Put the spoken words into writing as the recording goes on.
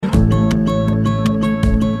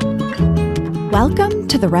Welcome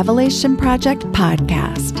to the Revelation Project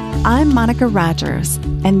podcast. I'm Monica Rogers,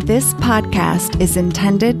 and this podcast is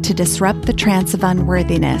intended to disrupt the trance of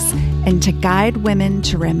unworthiness and to guide women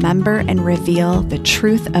to remember and reveal the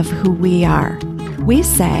truth of who we are. We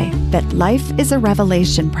say that life is a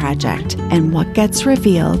revelation project, and what gets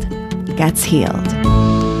revealed gets healed.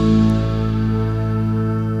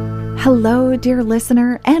 Hello, dear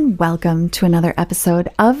listener, and welcome to another episode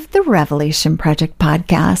of the Revelation Project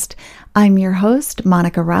podcast. I'm your host,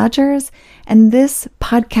 Monica Rogers, and this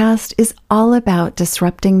podcast is all about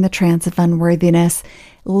disrupting the trance of unworthiness,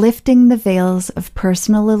 lifting the veils of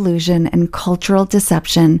personal illusion and cultural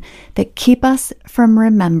deception that keep us from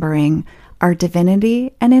remembering our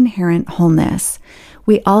divinity and inherent wholeness.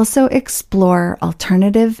 We also explore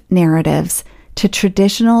alternative narratives to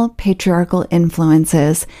traditional patriarchal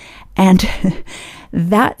influences, and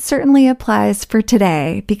that certainly applies for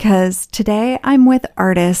today, because today I'm with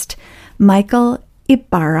artist Mikel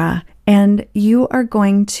Ibarra, and you are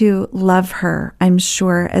going to love her, I'm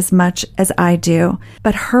sure, as much as I do.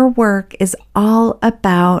 But her work is all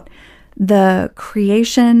about the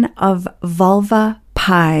creation of vulva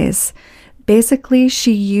pies. Basically,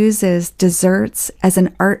 she uses desserts as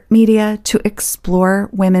an art media to explore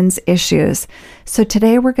women's issues. So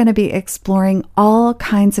today we're going to be exploring all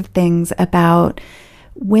kinds of things about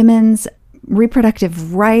women's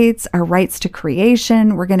reproductive rights, our rights to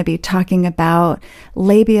creation. We're going to be talking about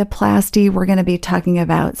labiaplasty. We're going to be talking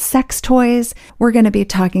about sex toys. We're going to be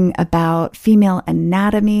talking about female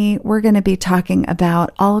anatomy. We're going to be talking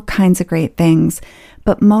about all kinds of great things.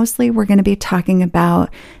 But mostly we're going to be talking about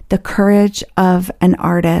the courage of an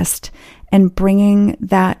artist and bringing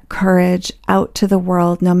that courage out to the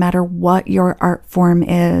world, no matter what your art form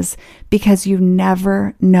is, because you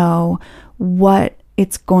never know what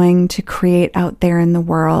it's going to create out there in the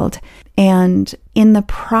world. And in the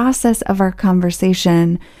process of our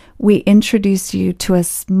conversation, we introduce you to a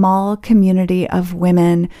small community of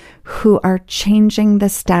women who are changing the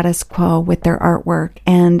status quo with their artwork,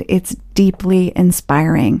 and it's deeply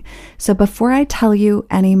inspiring. So before I tell you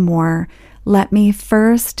any more, let me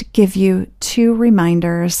first give you two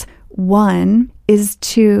reminders. One is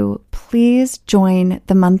to please join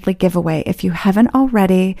the monthly giveaway. If you haven't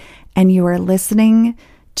already and you are listening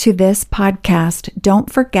to this podcast, don't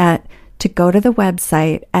forget to go to the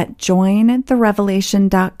website at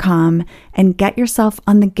jointherevelation.com and get yourself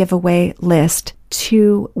on the giveaway list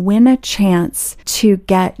to win a chance to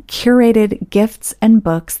get curated gifts and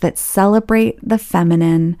books that celebrate the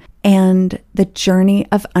feminine and the journey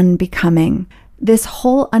of unbecoming. This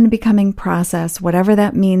whole unbecoming process, whatever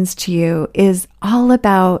that means to you, is all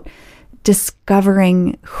about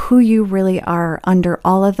discovering who you really are under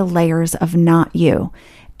all of the layers of not you.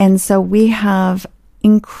 And so we have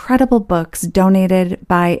incredible books donated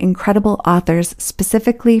by incredible authors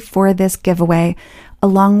specifically for this giveaway,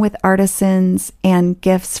 along with artisans and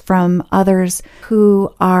gifts from others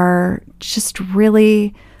who are just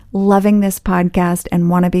really loving this podcast and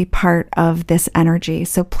want to be part of this energy.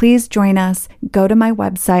 So please join us. Go to my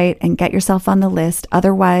website and get yourself on the list.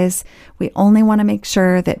 Otherwise, we only want to make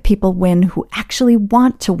sure that people win who actually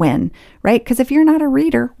want to win, right? Because if you're not a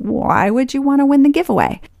reader, why would you want to win the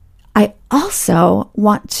giveaway? I also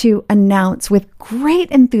want to announce with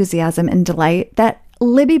great enthusiasm and delight that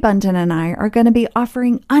Libby Bunton and I are going to be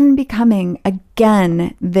offering Unbecoming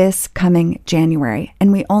again this coming January.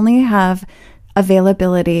 And we only have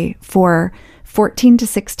availability for 14 to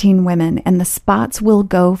 16 women, and the spots will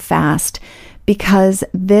go fast because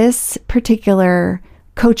this particular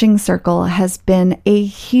coaching circle has been a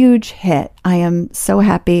huge hit. I am so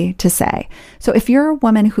happy to say. So if you're a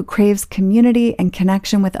woman who craves community and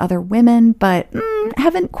connection with other women, but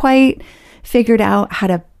haven't quite figured out how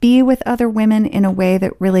to be with other women in a way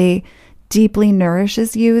that really deeply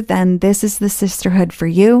nourishes you, then this is the sisterhood for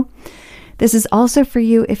you. This is also for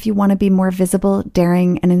you if you want to be more visible,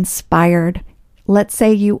 daring, and inspired. Let's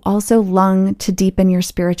say you also long to deepen your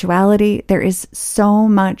spirituality. There is so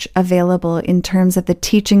much available in terms of the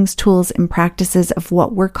teachings, tools, and practices of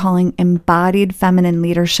what we're calling embodied feminine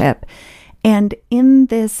leadership. And in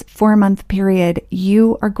this 4-month period,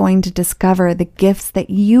 you are going to discover the gifts that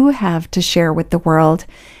you have to share with the world,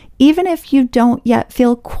 even if you don't yet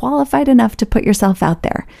feel qualified enough to put yourself out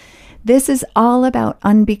there. This is all about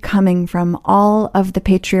unbecoming from all of the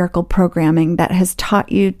patriarchal programming that has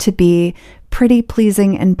taught you to be pretty,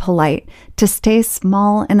 pleasing, and polite, to stay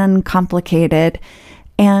small and uncomplicated,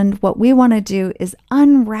 And what we want to do is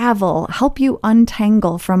unravel, help you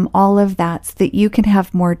untangle from all of that so that you can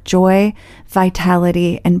have more joy,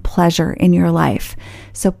 vitality, and pleasure in your life.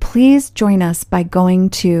 So please join us by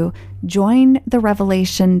going to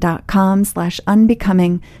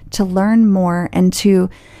jointherevelation.com/unbecoming to learn more and to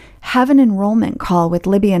have an enrollment call with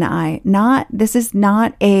Libby and I. This is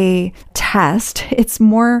not a test. It's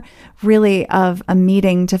more really of a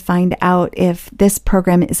meeting to find out if this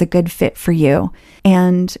program is a good fit for you.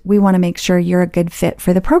 And we want to make sure you're a good fit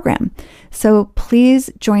for the program. So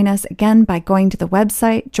please join us again by going to the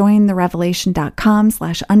website,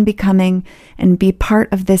 jointherevelation.com/unbecoming, and be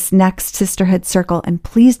part of this next sisterhood circle. And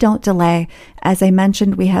please don't delay. As I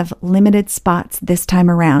mentioned, we have limited spots this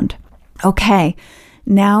time around. Okay.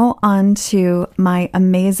 Now on to my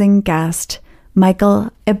amazing guest, Mikel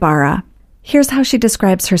Ibarra. Here's how she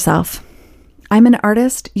describes herself. I'm an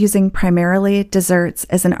artist using primarily desserts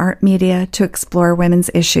as an art media to explore women's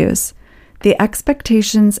issues. The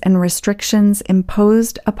expectations and restrictions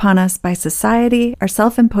imposed upon us by society, our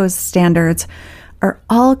self-imposed standards, are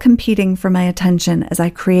all competing for my attention as I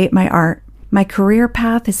create my art. My career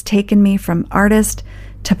path has taken me from artist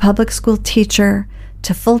to public school teacher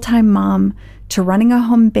to full-time mom to running a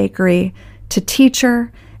home bakery, to teacher,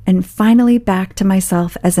 and finally back to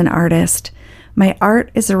myself as an artist. My art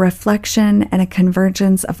is a reflection and a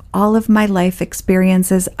convergence of all of my life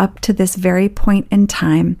experiences up to this very point in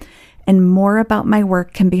time, and more about my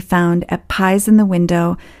work can be found at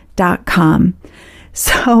piesinthewindow.com.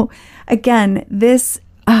 So again,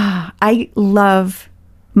 I love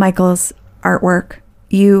Mikel's artwork.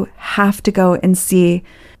 You have to go and see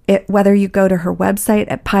it, whether you go to her website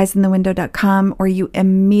at piesinthewindow.com or you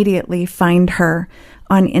immediately find her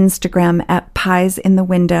on Instagram at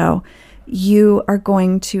piesinthewindow. You are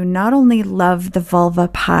going to not only love the vulva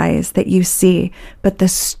pies that you see, but the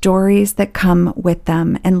stories that come with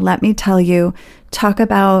them. And let me tell you, talk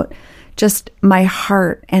about just my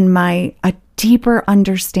heart and a deeper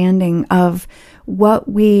understanding of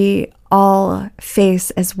what we all face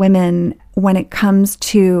as women when it comes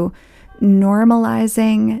to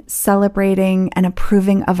normalizing, celebrating, and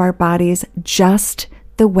approving of our bodies just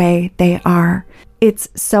the way they are. It's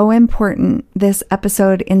so important. This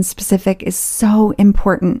episode in specific is so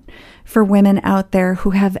important for women out there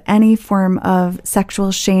who have any form of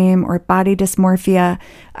sexual shame or body dysmorphia.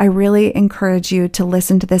 I really encourage you to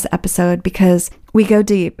listen to this episode because we go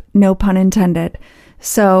deep, no pun intended.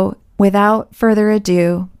 So without further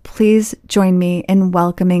ado, please join me in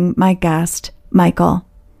welcoming my guest, Mikel.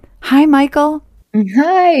 Hi, Mikel.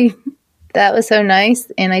 Hi. That was so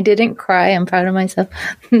nice. And I didn't cry. I'm proud of myself.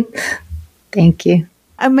 Thank you.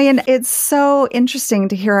 I mean, it's so interesting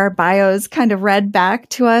to hear our bios kind of read back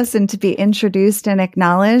to us and to be introduced and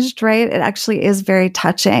acknowledged, right? It actually is very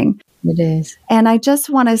touching. It is. And I just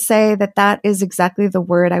want to say that is exactly the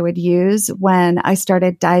word I would use when I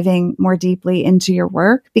started diving more deeply into your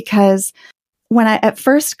work, because at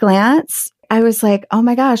first glance, I was like, oh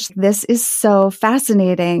my gosh, this is so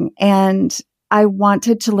fascinating. And I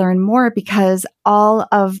wanted to learn more because all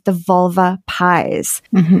of the vulva pies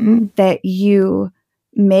that you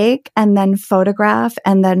make and then photograph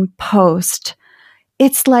and then post,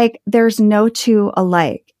 it's like there's no two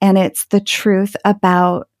alike. And it's the truth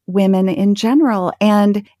about women in general.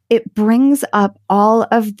 And it brings up all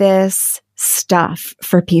of this stuff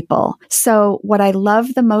for people. So what I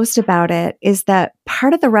love the most about it is that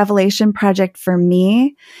part of the Revelation Project for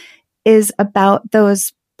me is about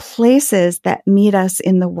those places that meet us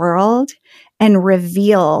in the world and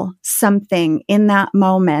reveal something in that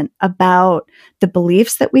moment about the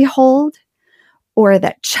beliefs that we hold or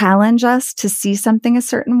that challenge us to see something a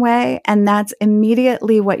certain way. And that's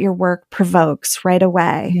immediately what your work provokes right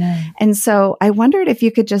away. Yeah. And so I wondered if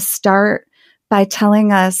you could just start by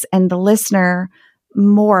telling us and the listener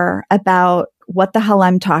more about what the hell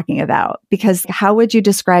I'm talking about, because how would you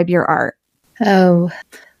describe your art? Oh,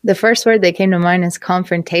 the first word that came to mind is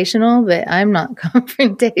confrontational, but I'm not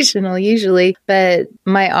confrontational usually. But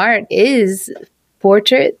my art is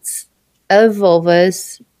portraits of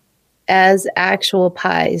vulvas as actual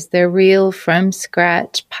pies. They're real from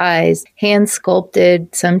scratch pies, hand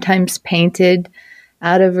sculpted, sometimes painted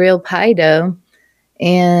out of real pie dough.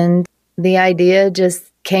 And the idea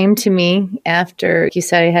just came to me after, you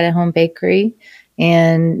said, I had a home bakery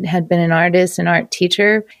and had been an artist and art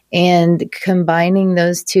teacher, and combining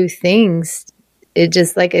those two things, it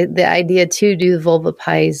just like the idea to do the vulva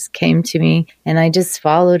pies came to me, and I just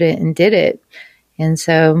followed it and did it. And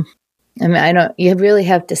so, I mean, you really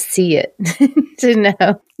have to see it to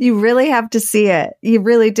know. You really have to see it. You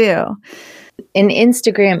really do. And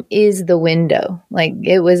Instagram is the window. Like,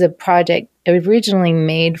 it was a project originally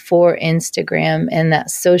made for Instagram and that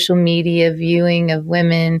social media viewing of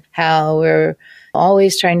women, how we're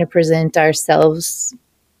always trying to present ourselves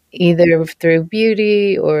either through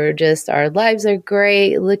beauty or just our lives are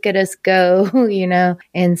great. Look at us go,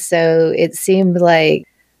 And so it seemed like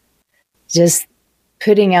just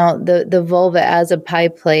putting out the vulva as a pie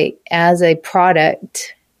plate, as a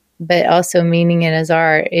product, but also meaning it as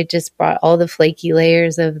art. It just brought all the flaky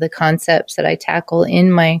layers of the concepts that I tackle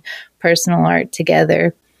in my personal art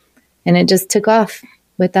together. And it just took off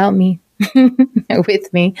without me, or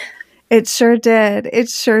with me. It sure did. It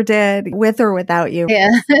sure did, with or without you. Yeah.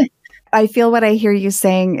 I feel what I hear you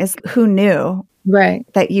saying is, who knew? Right.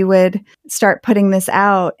 That you would start putting this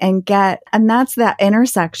out and that's that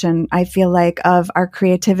intersection, I feel like, of our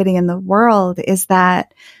creativity in the world, is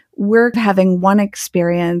that we're having one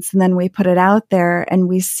experience and then we put it out there and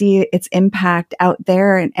we see its impact out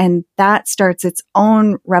there. And that starts its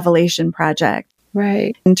own revelation project.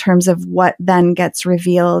 Right. In terms of what then gets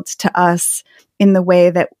revealed to us in the way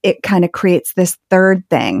that it kind of creates this third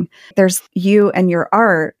thing. There's you and your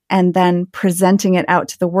art, and then presenting it out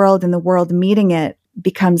to the world, and the world meeting it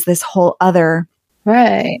becomes this whole other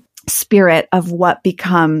right spirit of what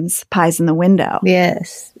becomes Pies in the Window.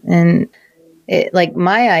 Yes. And like,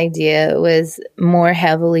 my idea was more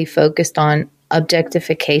heavily focused on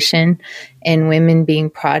objectification and women being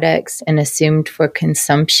products and assumed for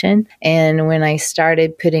consumption. And when I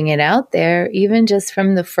started putting it out there, even just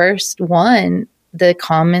from the first one, the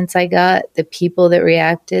comments I got, the people that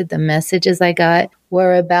reacted, the messages I got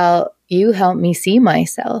were about, you help me see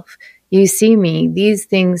myself. You see me. These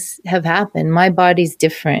things have happened. My body's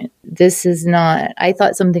different. This is not, I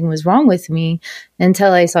thought something was wrong with me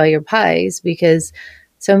until I saw your pies, because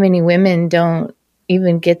so many women don't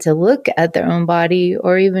even get to look at their own body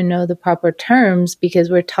or even know the proper terms, because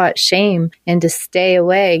we're taught shame and to stay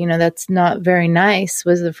away. That's not very nice,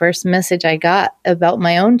 was the first message I got about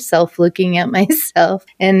my own self, looking at myself.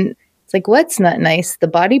 And it's like, what's not nice? The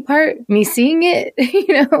body part? Me seeing it?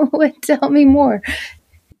 Tell me more.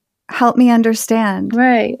 Help me understand.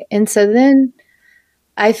 Right. And so then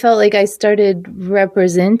I felt like I started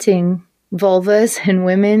representing vulvas and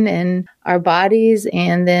women and our bodies.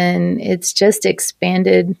 And then it's just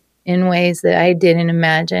expanded in ways that I didn't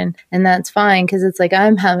imagine. And that's fine, because it's like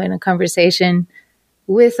I'm having a conversation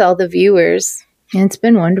with all the viewers. And it's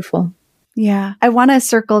been wonderful. Yeah. I want to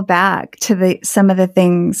circle back to some of the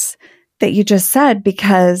things that you just said,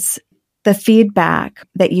 because the feedback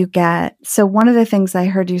that you get. So one of the things I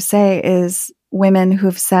heard you say is women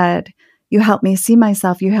who've said, you help me see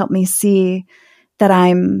myself. You help me see that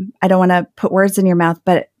I don't want to put words in your mouth,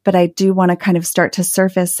 but I do want to kind of start to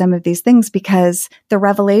surface some of these things, because the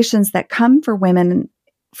revelations that come for women.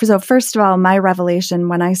 So first of all, my revelation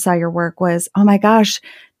when I saw your work was, oh my gosh,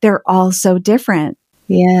 they're all so different.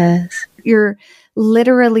 Yes. You're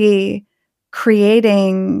literally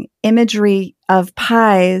creating imagery of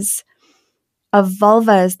pies, of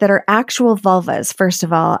vulvas that are actual vulvas. First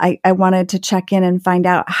of all, I wanted to check in and find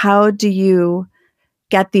out, how do you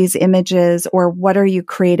get these images, or what are you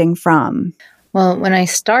creating from? Well, when I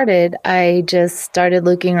started, I just started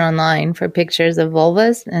looking online for pictures of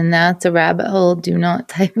vulvas, and that's a rabbit hole. Do not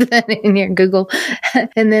type that in your Google.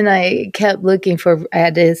 And then I kept looking I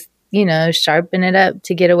had to, sharpen it up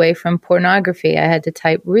to get away from pornography. I had to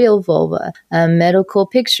type real vulva, medical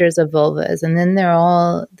pictures of vulvas. And then they're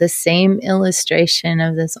all the same illustration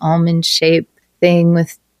of this almond-shaped thing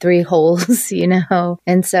with 3 holes,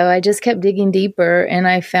 And so I just kept digging deeper, and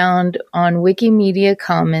I found on Wikimedia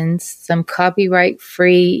Commons some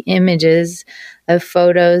copyright-free images of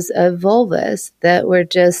photos of vulvas that were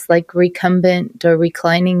just like recumbent or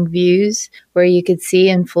reclining views, where you could see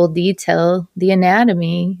in full detail the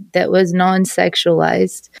anatomy that was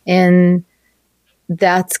non-sexualized. And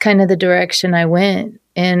that's kind of the direction I went.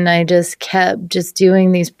 And I just kept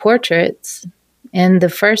doing these portraits. And the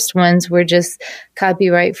first ones were just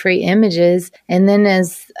copyright-free images. And then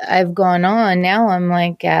as I've gone on, now I'm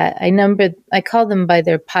like, I call them by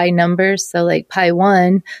their pie numbers. So like pie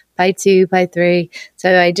 1, pie 2, pie 3.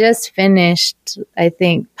 So I just finished, I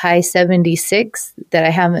think, pie 76 that I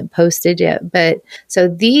haven't posted yet. But so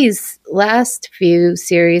these last few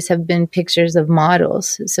series have been pictures of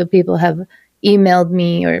models. So people have emailed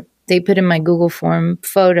me, or they put in my Google form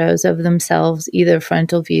photos of themselves, either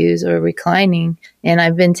frontal views or reclining. And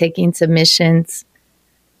I've been taking submissions.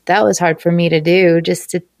 That was hard for me to do,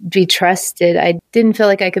 just to be trusted. I didn't feel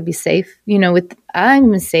like I could be safe.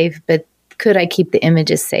 I'm safe, but could I keep the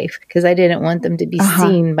images safe? Because I didn't want them to be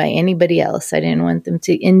seen by anybody else. I didn't want them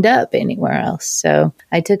to end up anywhere else. So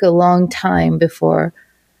I took a long time before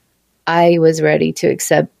I was ready to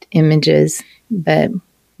accept images. But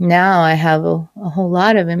now I have a whole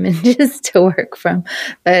lot of images to work from.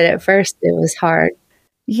 But at first it was hard.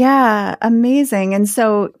 Yeah, amazing. And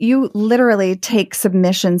so you literally take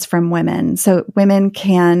submissions from women. So women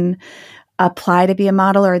can apply to be a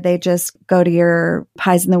model, or they just go to your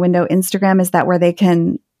Pies in the Window Instagram. Is that where they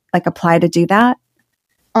can like apply to do that?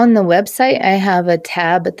 On the website, I have a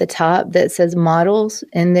tab at the top that says models.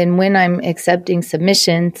 And then when I'm accepting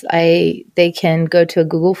submissions, they can go to a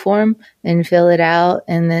Google form and fill it out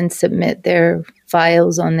and then submit their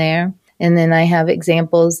files on there. And then I have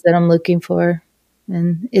examples that I'm looking for.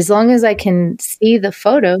 And as long as I can see the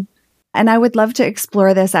photo. And I would love to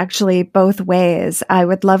explore this actually both ways. I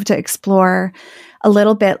would love to explore a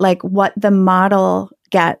little bit like what the model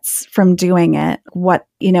gets from doing it, what,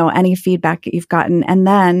 any feedback that you've gotten, and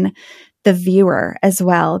then the viewer as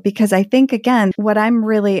well. Because I think, again, what I'm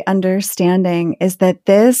really understanding is that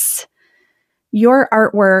your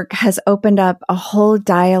artwork has opened up a whole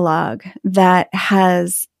dialogue that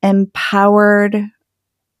has empowered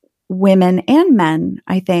women and men,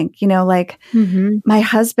 I think. My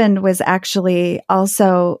husband was actually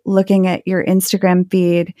also looking at your Instagram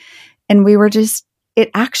feed, and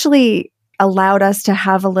it actually allowed us to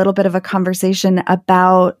have a little bit of a conversation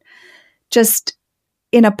about just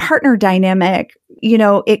in a partner dynamic,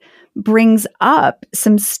 it brings up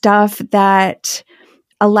some stuff that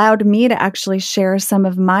allowed me to actually share some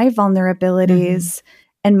of my vulnerabilities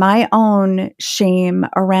and my own shame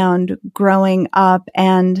around growing up.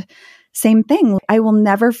 And same thing, I will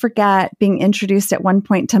never forget being introduced at one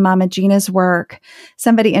point to Mama Gina's work.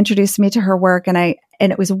 Somebody introduced me to her work, and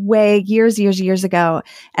it was way years ago.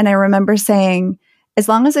 And I remember saying, as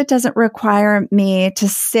long as it doesn't require me to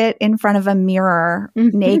sit in front of a mirror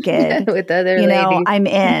naked, with other ladies, I'm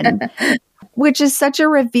in. Which is such a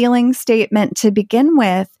revealing statement to begin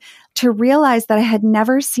with, to realize that I had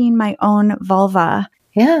never seen my own vulva.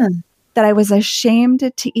 Yeah. That I was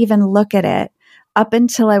ashamed to even look at it up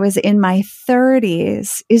until I was in my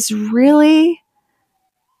 30s is really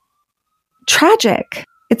tragic.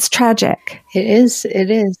 It's tragic. It is.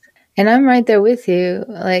 And I'm right there with you.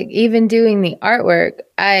 Like, even doing the artwork,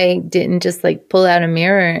 I didn't just pull out a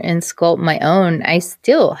mirror and sculpt my own. I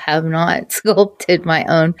still have not sculpted my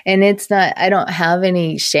own. And I don't have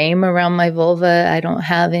any shame around my vulva. I don't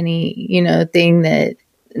have any, thing that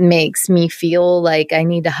makes me feel like I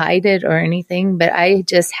need to hide it or anything. But I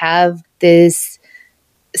just have this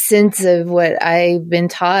sense of what I've been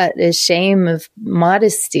taught is shame of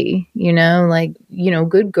modesty,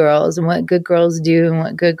 good girls and what good girls do and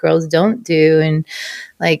what good girls don't do. And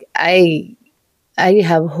I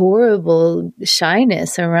have horrible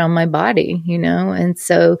shyness around my body, and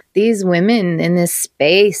so these women in this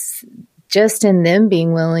space, just in them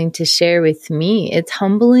being willing to share with me, it's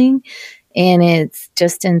humbling and it's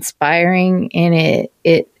just inspiring. And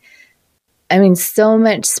so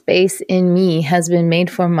much space in me has been made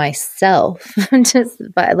for myself, just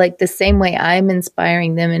by the same way I'm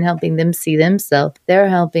inspiring them and helping them see themselves. They're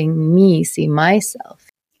helping me see myself.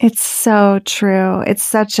 It's so true. It's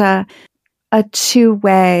such a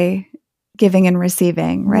two-way giving and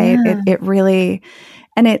receiving, right? Yeah. It really,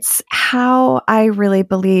 and it's how I really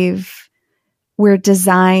believe we're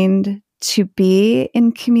designed to be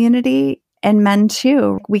in community. And men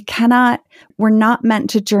too. We're not meant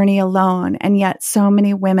to journey alone. And yet so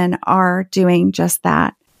many women are doing just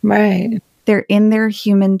that. Right. They're in their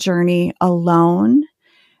human journey alone,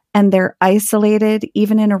 and they're isolated,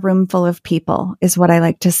 even in a room full of people, is what I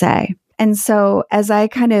like to say. And so as I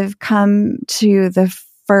kind of come to the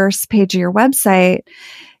first page of your website,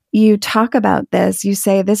 you talk about this. You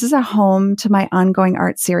say, this is a home to my ongoing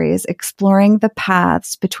art series, exploring the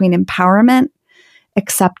paths between empowerment,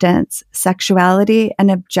 acceptance, sexuality, and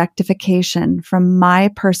objectification from my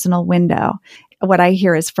personal window. What I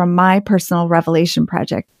hear is from my personal revelation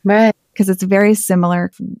project. Right. Because it's a very similar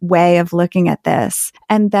way of looking at this.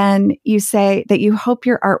 And then you say that you hope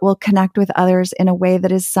your art will connect with others in a way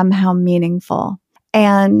that is somehow meaningful.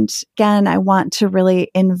 And again, I want to really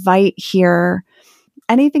invite here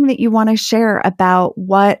anything that you want to share about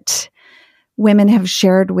what women have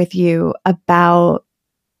shared with you about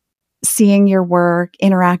seeing your work,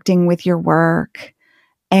 interacting with your work,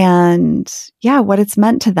 and what it's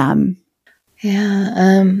meant to them.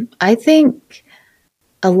 Yeah. I think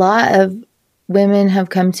a lot of women have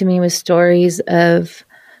come to me with stories of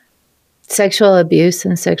sexual abuse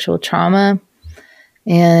and sexual trauma.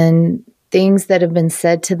 And things that have been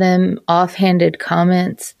said to them, offhanded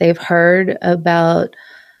comments they've heard about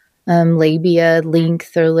labia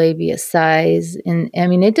length or labia size. And I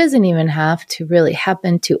mean, it doesn't even have to really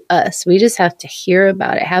happen to us. We just have to hear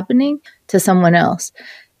about it happening to someone else.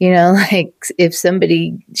 Like if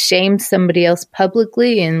somebody shames somebody else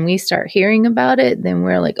publicly and we start hearing about it, then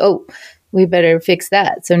we're like, oh, we better fix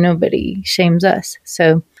that so nobody shames us.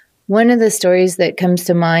 So one of the stories that comes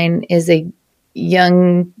to mind is a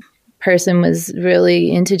young person was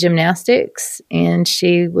really into gymnastics, and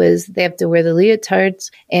they have to wear the leotards.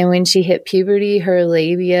 And when she hit puberty, her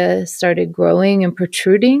labia started growing and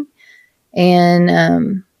protruding.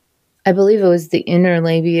 And I believe it was the inner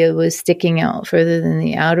labia was sticking out further than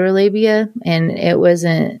the outer labia, and it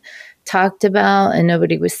wasn't talked about, and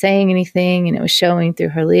nobody was saying anything, and it was showing through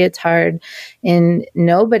her leotard, and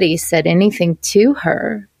nobody said anything to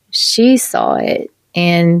her. She saw it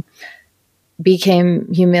and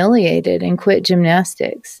became humiliated and quit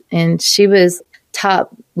gymnastics. And she was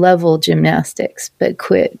top level gymnastics, but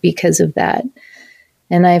quit because of that.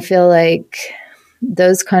 And I feel like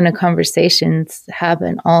those kind of conversations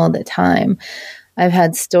happen all the time. I've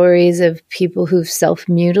had stories of people who've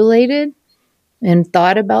self-mutilated and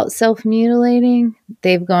thought about self-mutilating.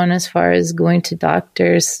 They've gone as far as going to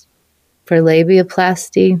doctors for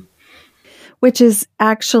labiaplasty. Which is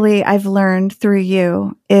actually, I've learned through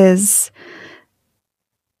you, is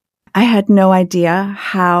I had no idea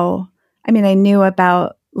I knew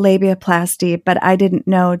about labiaplasty, but I didn't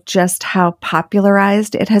know just how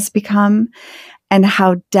popularized it has become and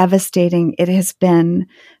how devastating it has been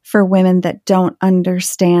for women that don't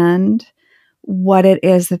understand what it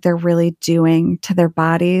is that they're really doing to their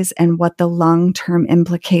bodies and what the long-term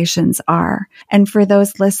implications are. And for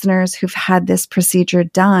those listeners who've had this procedure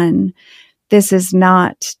done, this is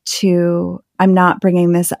I'm not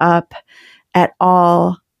bringing this up at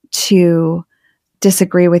all to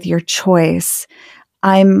disagree with your choice.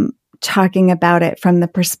 I'm talking about it from the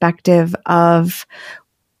perspective of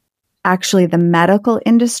actually the medical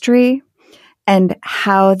industry and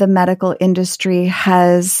how the medical industry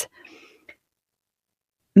has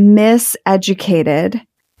miseducated,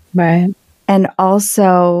 right, and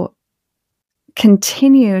also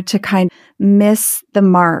continue to kind of miss the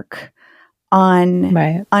mark on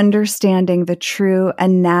understanding the true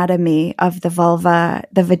anatomy of the vulva,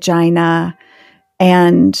 the vagina,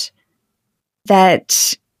 and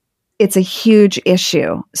that it's a huge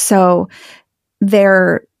issue. So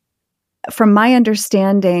from my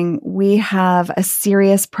understanding, we have a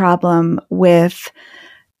serious problem with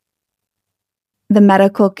the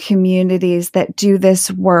medical communities that do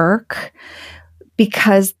this work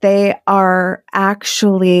because they are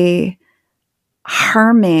actually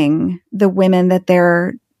harming the women that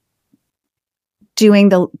they're doing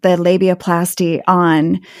the labiaplasty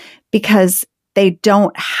on, because they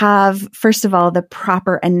don't have, first of all, the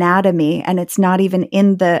proper anatomy, and it's not even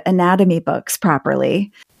in the anatomy books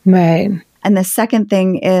properly. Right. And the second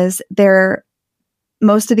thing is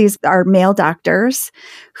most of these are male doctors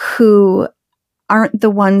who aren't the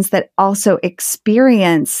ones that also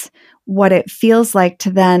experience what it feels like to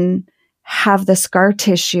then have the scar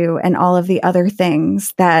tissue and all of the other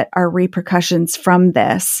things that are repercussions from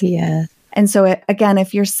this. Yeah. And so again,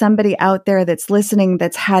 if you're somebody out there that's listening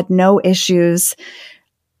that's had no issues,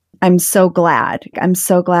 I'm so glad. I'm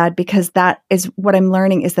so glad, because that is what I'm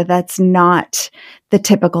learning, is that that's not the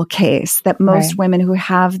typical case, that most women who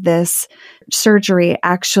have this surgery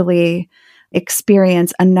actually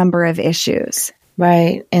experience a number of issues.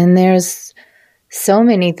 Right. And there's so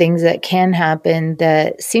many things that can happen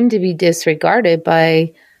that seem to be disregarded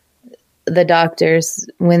by the doctors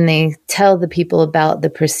when they tell the people about the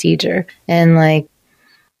procedure. And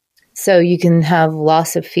so you can have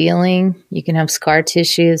loss of feeling, you can have scar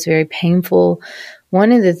tissue, it's very painful.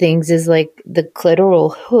 One of the things is the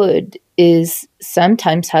clitoral hood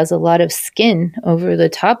sometimes has a lot of skin over the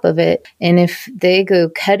top of it. And if they go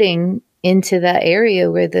cutting into that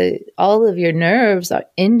area where all of your nerves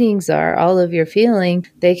endings are, all of your feeling,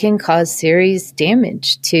 they can cause serious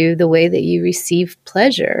damage to the way that you receive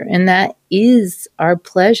pleasure. And that is our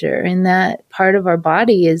pleasure. And that part of our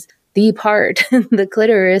body is the part. The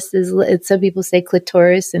clitoris some people say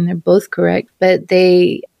clitoris, and they're both correct, but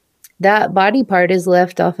that body part is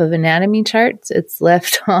left off of anatomy charts. It's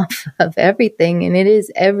left off of everything, and it is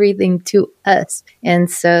everything to us. And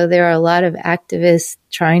so there are a lot of activists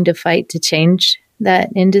trying to fight to change that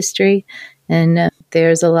industry. And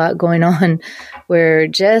there's a lot going on where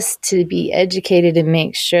just to be educated and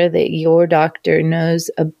make sure that your doctor knows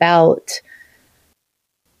about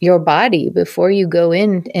your body before you go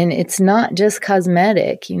in. And it's not just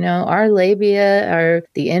cosmetic. Our labia are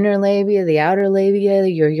the inner labia, the outer labia,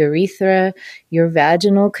 your urethra, your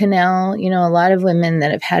vaginal canal. A lot of women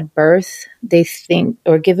that have had birth, they think,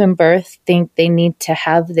 or given birth, think they need to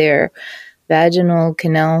have their vaginal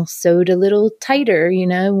canal sewed a little tighter.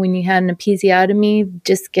 When you had an episiotomy,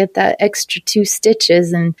 just get that extra 2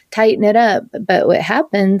 stitches and tighten it up. But what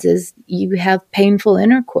happens is you have painful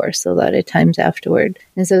intercourse a lot of times afterward.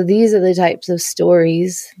 And so these are the types of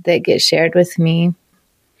stories that get shared with me.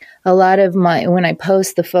 A lot of when I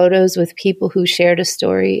post the photos with people who shared a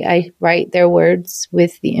story, I write their words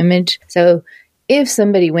with the image. So if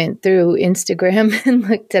somebody went through Instagram and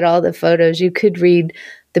looked at all the photos, you could read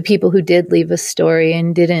the people who did leave a story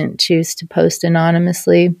and didn't choose to post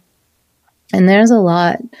anonymously. And there's a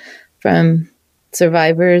lot, from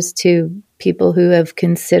survivors to people who have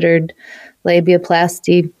considered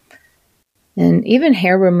labiaplasty, and even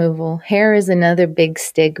hair removal. Hair is another big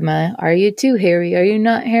stigma. Are you too hairy? Are you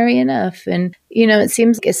not hairy enough? And, it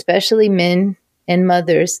seems especially men and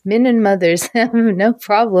mothers have no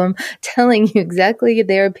problem telling you exactly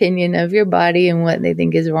their opinion of your body and what they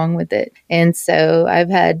think is wrong with it. And so I've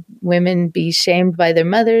had women be shamed by their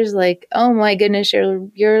mothers, like, oh my goodness,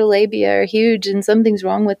 your labia are huge and something's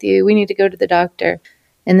wrong with you. We need to go to the doctor.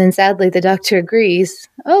 And then sadly, the doctor agrees,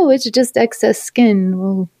 oh, it's just excess skin.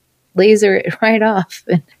 We'll laser it right off.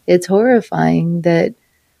 And it's horrifying that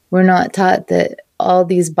we're not taught that all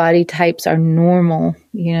these body types are normal,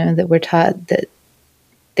 that we're taught that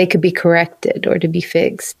they could be corrected or to be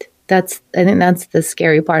fixed. I think that's the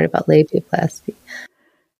scary part about labiaplasty.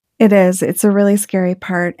 It is. It's a really scary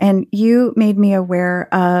part. And you made me aware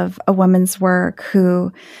of a woman's work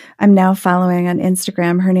who I'm now following on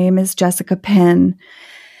Instagram. Her name is Jessica Pinn.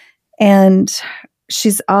 And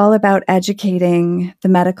she's all about educating the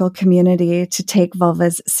medical community to take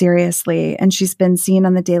vulvas seriously. And she's been seen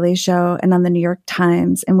on The Daily Show and on the New York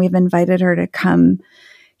Times. And we've invited her to come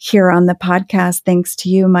here on the podcast, thanks to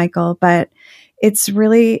you, Mikel. But it's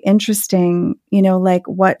really interesting, like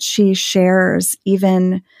what she shares.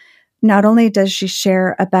 Even not only does she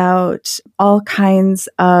share about all kinds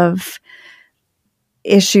of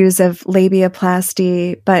issues of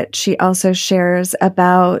labiaplasty, but she also shares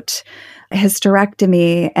about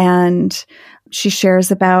hysterectomy, and she shares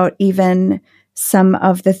about even some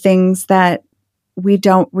of the things that we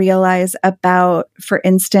don't realize about, for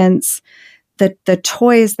instance, the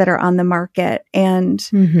toys that are on the market and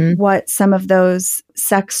what some of those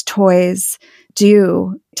sex toys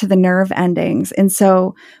do to the nerve endings. And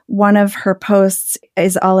so one of her posts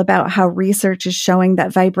is all about how research is showing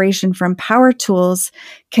that vibration from power tools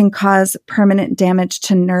can cause permanent damage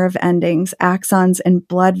to nerve endings, axons, and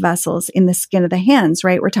blood vessels in the skin of the hands,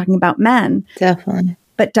 right? We're talking about men. Definitely.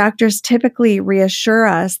 But doctors typically reassure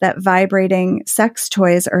us that vibrating sex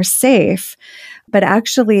toys are safe. But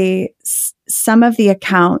actually, some of the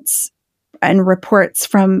accounts and reports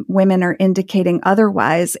from women are indicating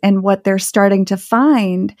otherwise. And what they're starting to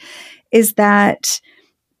find is that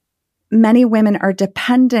many women are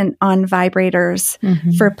dependent on vibrators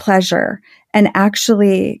for pleasure and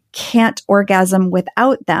actually can't orgasm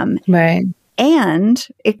without them. Right. And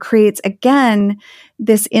it creates, again,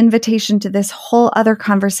 this invitation to this whole other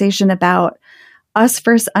conversation about us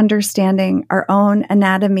first understanding our own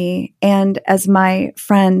anatomy. And as my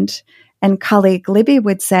friend and colleague Libby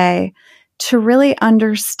would say, to really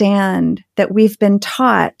understand that we've been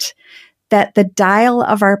taught that the dial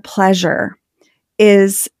of our pleasure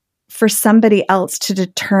is for somebody else to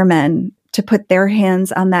determine, to put their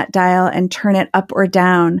hands on that dial and turn it up or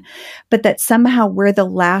down, but that somehow we're the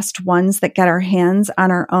last ones that get our hands on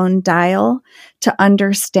our own dial to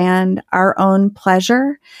understand our own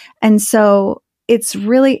pleasure. And so it's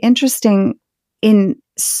really interesting. In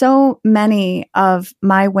so many of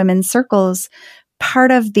my women's circles,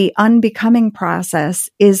 part of the unbecoming process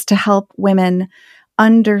is to help women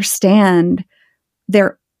understand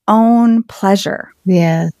their own pleasure.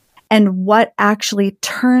 Yeah. And what actually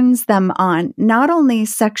turns them on, not only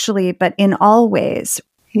sexually, but in all ways.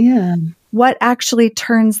 Yeah. What actually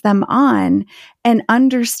turns them on, and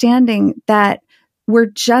understanding that we're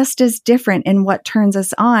just as different in what turns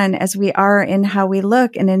us on as we are in how we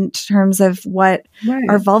look and in terms of what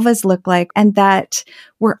our vulvas look like, and that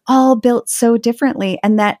we're all built so differently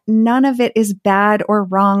and that none of it is bad or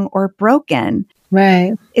wrong or broken.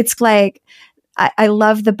 Right. It's like, I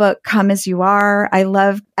love the book Come As You Are. I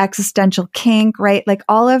love Existential Kink, right? Like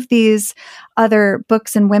all of these other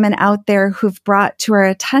books and women out there who've brought to our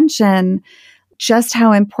attention just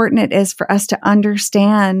how important it is for us to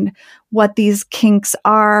understand what these kinks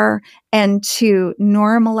are and to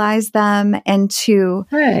normalize them and to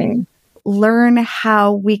learn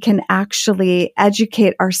how we can actually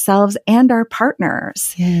educate ourselves and our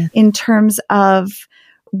partners in terms of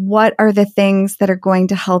what are the things that are going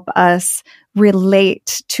to help us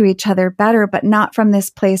relate to each other better, but not from this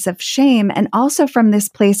place of shame, and also from this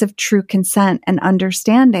place of true consent and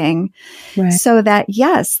understanding. So that,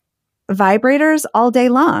 yes, vibrators all day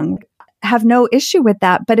long, have no issue with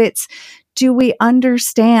that, but it's, do we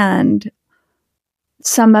understand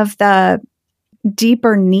some of the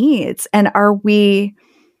deeper needs, and are we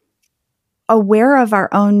aware of our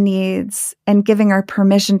own needs and giving our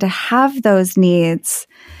permission to have those needs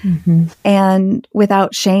and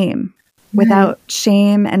without shame,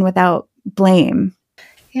 and without blame.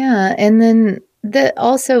 Yeah. And then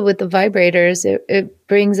also with the vibrators, it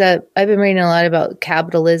brings up, I've been reading a lot about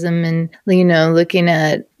capitalism and, looking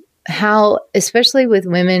at how, especially with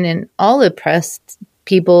women and all oppressed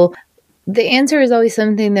people, the answer is always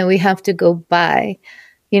something that we have to go buy.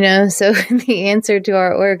 So the answer to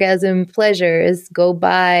our orgasm pleasure is go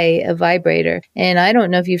buy a vibrator. And I don't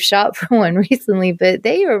know if you've shopped for one recently, but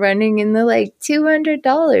they are running in the like $200,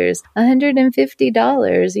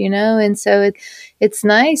 $150, And so it's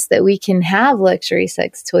nice that we can have luxury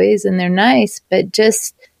sex toys and they're nice, but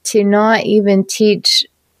just to not even teach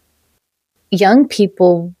young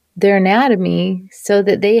people their anatomy so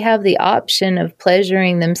that they have the option of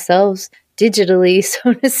pleasuring themselves digitally,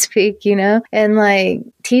 so to speak, and like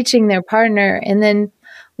teaching their partner. And then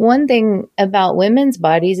one thing about women's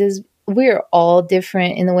bodies is we're all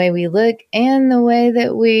different in the way we look and the way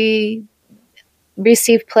that we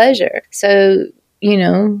receive pleasure. So,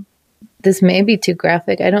 this may be too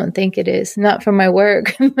graphic. I don't think it is. Not for my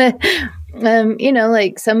work, but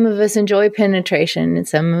like some of us enjoy penetration and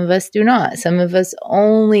some of us do not. Some of us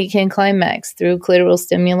only can climax through clitoral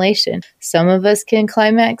stimulation. Some of us can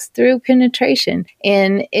climax through penetration.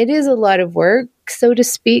 And it is a lot of work, so to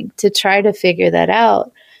speak, to try to figure that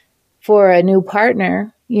out for a new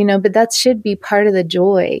partner, but that should be part of the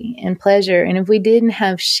joy and pleasure. And if we didn't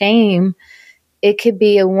have shame, it could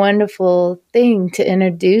be a wonderful thing to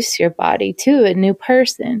introduce your body to a new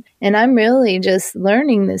person. And I'm really just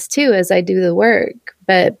learning this too as I do the work.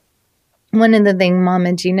 But one of the things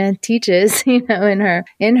Mama Gina teaches, in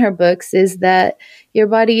her books is that your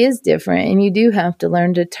body is different and you do have to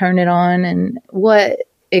learn to turn it on and what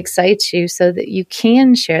excites you so that you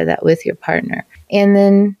can share that with your partner. And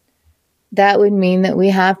then that would mean that we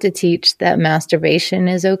have to teach that masturbation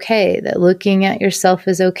is okay, that looking at yourself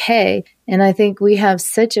is okay. And I think we have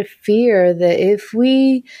such a fear that if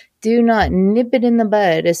we do not nip it in the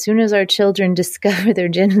bud, as soon as our children discover their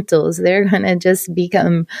genitals, they're going to just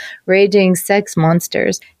become raging sex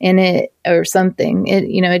monsters or something.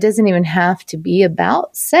 It doesn't even have to be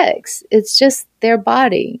about sex. It's just their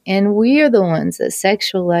body. And we are the ones that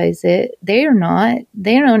sexualize it. They are not.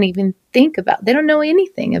 They don't even they don't know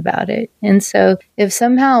anything about it. And so if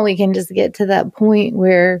somehow we can just get to that point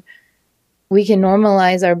where we can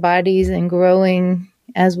normalize our bodies and growing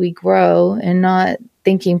as we grow and not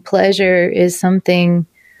thinking pleasure is something,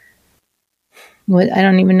 I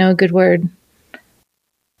don't even know a good word.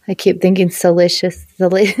 I keep thinking salacious,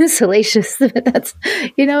 but that's,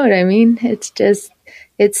 you know what I mean? It's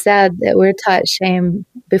sad that we're taught shame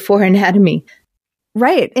before anatomy.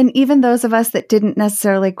 Right. And even those of us that didn't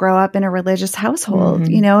necessarily grow up in a religious household,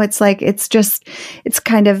 it's like, it's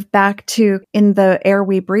kind of back to in the air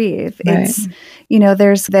we breathe. Right. It's,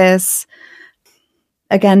 there's this,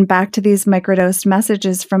 again, back to these microdosed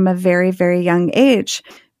messages from a very, very young age.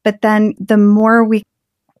 But then the more we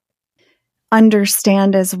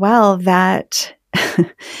understand as well that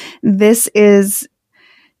this is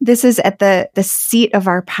at the seat of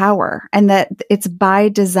our power, and that it's by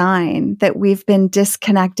design that we've been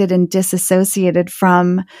disconnected and disassociated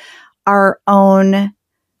from our own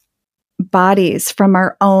bodies, from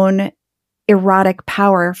our own erotic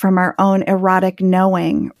power, from our own erotic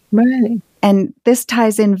knowing. Right. And this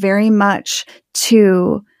ties in very much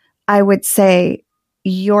to, I would say,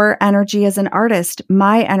 your energy as an artist,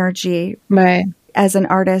 my energy as an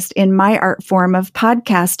artist in my art form of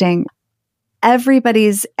podcasting.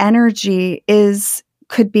 Everybody's energy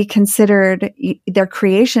could be considered, their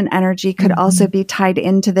creation energy could also be tied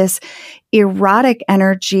into this erotic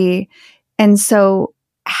energy. And so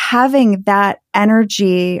having that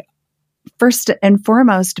energy, first and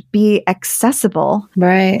foremost, be accessible.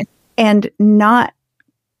 Right. And not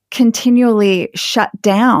continually shut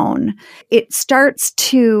down, it starts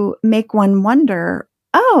to make one wonder,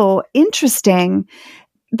 oh, interesting.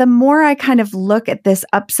 the more I kind of look at this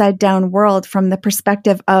upside down world from the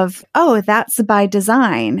perspective of, oh, that's by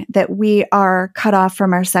design that we are cut off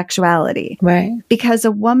from our sexuality. Right. Because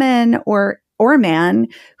a woman or man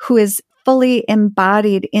who is fully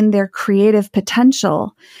embodied in their creative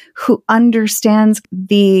potential, who understands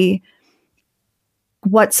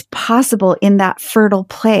what's possible in that fertile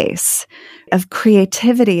place of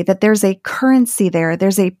creativity, that there's a currency there,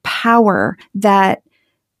 there's a power that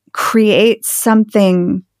creates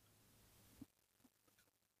something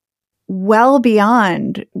well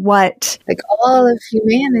beyond what... Like all of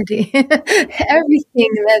humanity, everything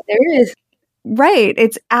that there is. Right.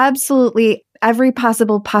 It's absolutely every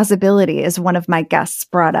possible possibility, as one of my guests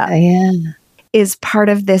brought up, is part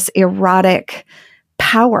of this erotic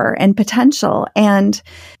power and potential. And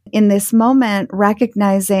in this moment,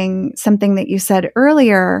 recognizing something that you said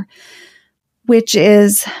earlier, which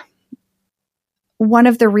is one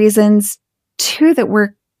of the reasons too that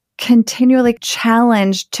we're continually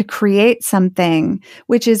challenged to create something,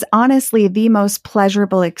 which is honestly the most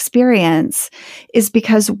pleasurable experience, is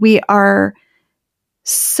because we are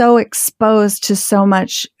so exposed to so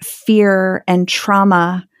much fear and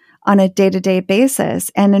trauma on a day-to-day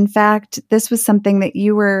basis. And in fact, this was something that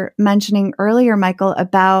you were mentioning earlier, Mikel,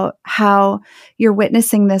 about how you're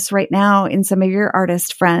witnessing this right now in some of your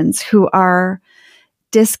artist friends who are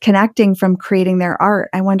disconnecting from creating their art.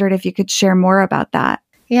 I wondered if you could share more about that.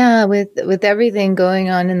 Yeah, with everything going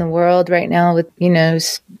on in the world right now, with,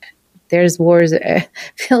 there's wars. I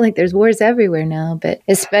feel like there's wars everywhere now, but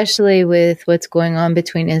especially with what's going on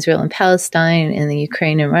between Israel and Palestine and the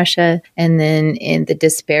Ukraine and Russia, and then in the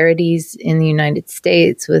disparities in the United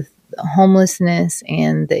States with homelessness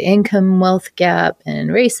and the income wealth gap and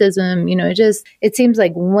racism, it seems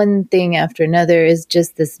like one thing after another is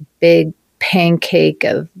just this big pancake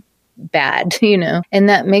of bad, and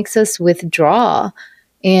that makes us withdraw,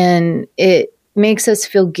 and it makes us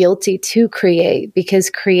feel guilty to create, because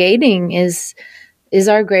creating is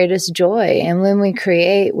our greatest joy. And when we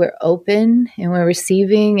create, we're open and we're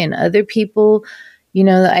receiving, and other people,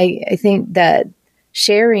 I think that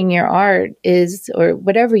sharing your art is, or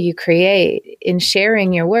whatever you create, in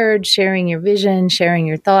sharing your words, sharing your vision, sharing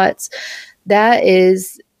your thoughts, that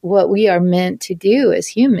is what we are meant to do as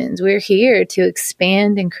humans. We're here to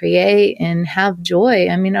expand and create and have joy.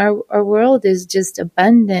 I mean, our world is just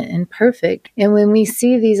abundant and perfect. And when we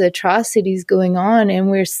see these atrocities going on, and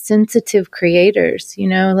we're sensitive creators,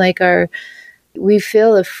 we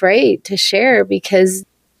feel afraid to share because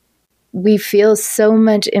we feel so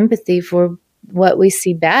much empathy for what we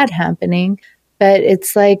see bad happening. But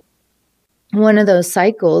it's like one of those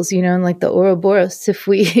cycles, like the Ouroboros. If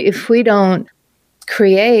we don't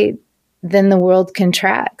create, then the world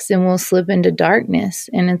contracts and we'll slip into darkness,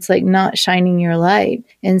 and it's like not shining your light.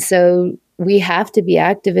 And so we have to be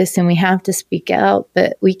activists and we have to speak out,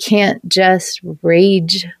 but we can't just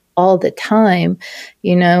rage all the time.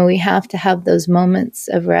 We have to have those moments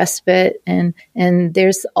of respite, and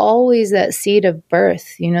there's always that seed of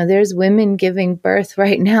birth. There's women giving birth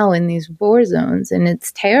right now in these war zones, and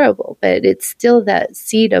it's terrible, but it's still that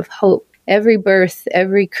seed of hope. Every birth,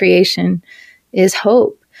 every creation is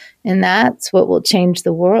hope. And that's what will change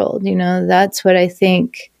the world. That's what I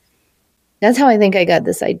think. That's how I think I got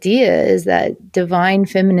this idea, is that divine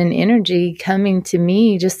feminine energy coming to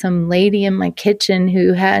me, just some lady in my kitchen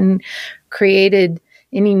who hadn't created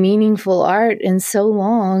any meaningful art in so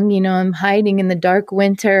long. I'm hiding in the dark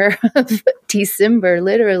winter of December,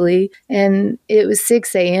 literally. And it was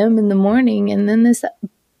 6 a.m. in the morning. And then this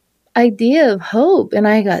idea of hope. And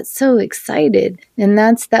I got so excited. And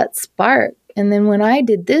that's that spark. And then when I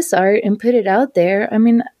did this art and put it out there, I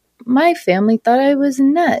mean, my family thought I was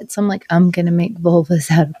nuts. I'm like, I'm going to make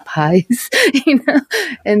vulvas out of pies, and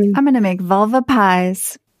I'm going to make vulva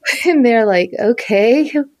pies. And they're like,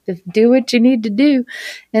 okay, do what you need to do.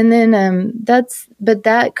 And then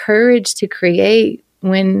that courage to create.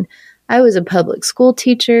 When I was a public school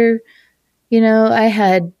teacher, I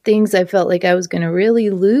had things I felt like I was going to really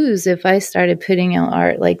lose if I started putting out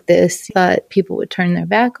art like this. I thought people would turn their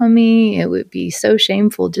back on me. It would be so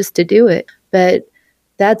shameful just to do it. But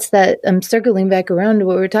I'm circling back around to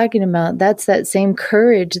what we're talking about. That's that same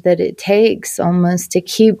courage that it takes almost to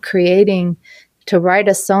keep creating, to write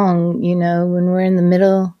a song, when we're in the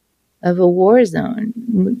middle of a war zone.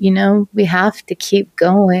 We have to keep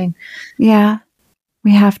going. Yeah,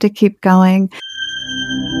 we have to keep going.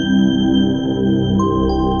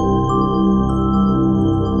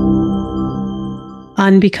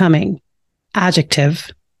 Unbecoming,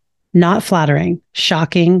 adjective, not flattering,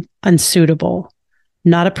 shocking, unsuitable,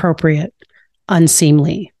 not appropriate,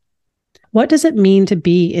 unseemly. What does it mean to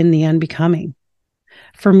be in the unbecoming?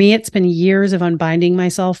 For me, it's been years of unbinding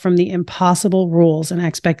myself from the impossible rules and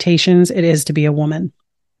expectations it is to be a woman,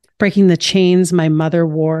 breaking the chains my mother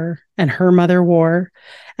wore and her mother wore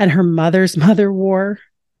and her mother's mother wore,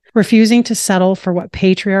 refusing to settle for what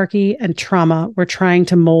patriarchy and trauma were trying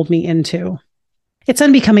to mold me into. It's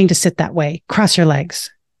unbecoming to sit that way. Cross your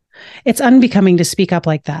legs. It's unbecoming to speak up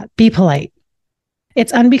like that. Be polite.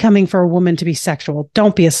 It's unbecoming for a woman to be sexual.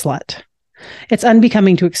 Don't be a slut. It's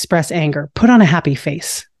unbecoming to express anger. Put on a happy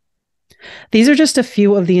face. These are just a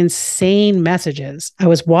few of the insane messages I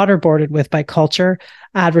was waterboarded with by culture,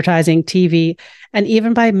 advertising, TV, and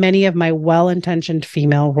even by many of my well-intentioned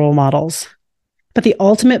female role models. But the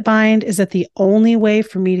ultimate bind is that the only way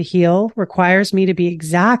for me to heal requires me to be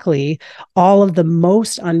exactly all of the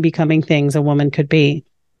most unbecoming things a woman could be.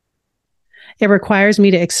 It requires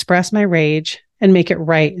me to express my rage and make it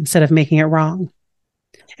right instead of making it wrong.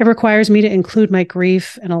 It requires me to include my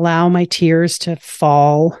grief and allow my tears to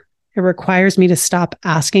fall. It requires me to stop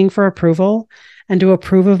asking for approval and to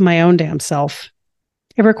approve of my own damn self.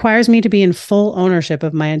 It requires me to be in full ownership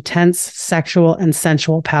of my intense sexual and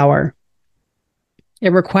sensual power.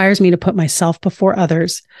 It requires me to put myself before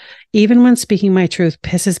others, even when speaking my truth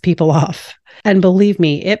pisses people off. And believe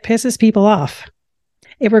me, it pisses people off.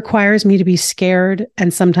 It requires me to be scared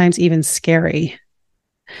and sometimes even scary.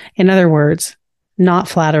 In other words, not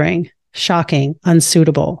flattering, shocking,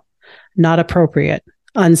 unsuitable, not appropriate,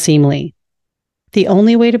 unseemly. The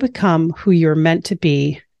only way to become who you're meant to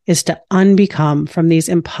be is to unbecome from these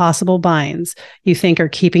impossible binds you think are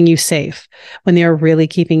keeping you safe when they are really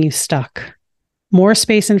keeping you stuck. More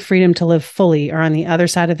space and freedom to live fully are on the other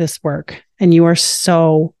side of this work, and you are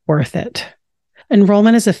so worth it.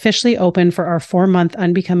 Enrollment is officially open for our 4-month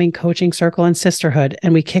Unbecoming Coaching Circle and Sisterhood,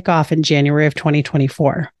 and we kick off in January of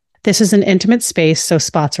 2024. This is an intimate space, so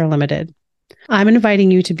spots are limited. I'm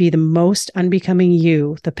inviting you to be the most unbecoming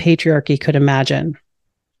you the patriarchy could imagine.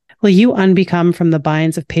 Will you unbecome from the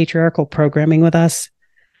binds of patriarchal programming with us?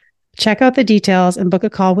 Check out the details and book a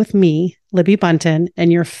call with me, Libby Bunton,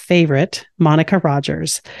 and your favorite, Monica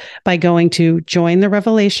Rogers, by going to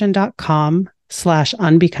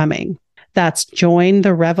jointherevelation.com/unbecoming. That's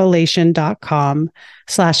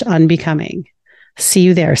jointherevelation.com/unbecoming. See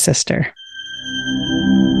you there, sister.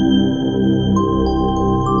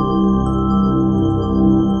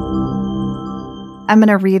 I'm going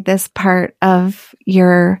to read this part of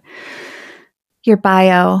your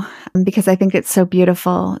bio because I think it's so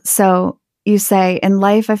beautiful. So you say, in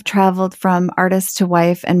life, I've traveled from artist to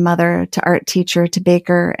wife and mother to art teacher to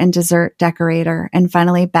baker and dessert decorator, and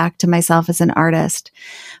finally back to myself as an artist.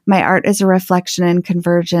 My art is a reflection and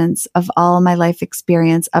convergence of all my life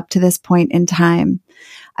experience up to this point in time.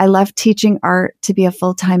 I left teaching art to be a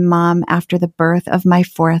full-time mom after the birth of my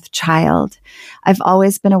 4th child. I've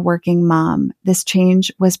always been a working mom. This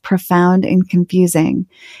change was profound and confusing.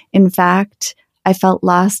 In fact, I felt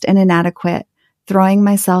lost and inadequate, throwing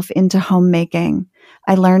myself into homemaking.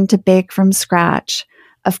 I learned to bake from scratch.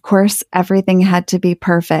 Of course, everything had to be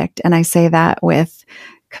perfect, and I say that with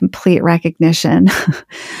complete recognition.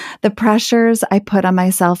 The pressures I put on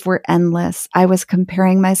myself were endless. I was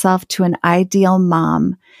comparing myself to an ideal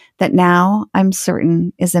mom that now I'm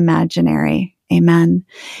certain is imaginary. Amen.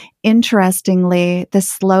 Interestingly, the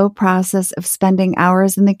slow process of spending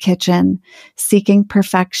hours in the kitchen, seeking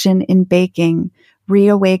perfection in baking,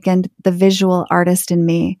 reawakened the visual artist in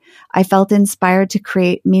me. I felt inspired to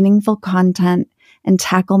create meaningful content and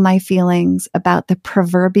tackle my feelings about the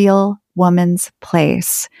proverbial woman's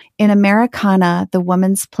place. In Americana, the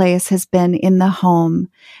woman's place has been in the home,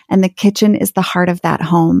 and the kitchen is the heart of that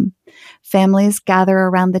home. Families gather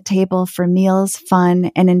around the table for meals,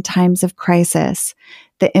 fun, and in times of crisis.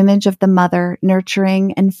 The image of the mother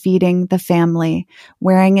nurturing and feeding the family,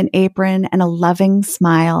 wearing an apron and a loving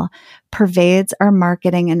smile, pervades our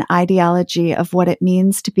marketing and ideology of what it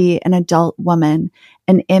means to be an adult woman,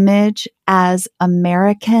 an image as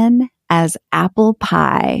American as apple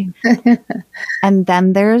pie. And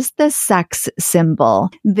then there's the sex symbol.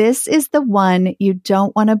 This is the one you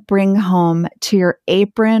don't want to bring home to your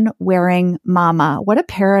apron-wearing mama. What a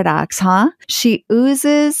paradox, huh? She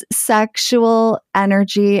oozes sexual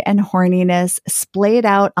energy and horniness splayed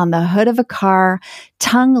out on the hood of a car,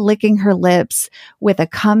 tongue licking her lips with a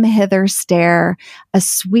come-hither stare, a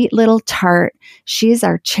sweet little tart. She's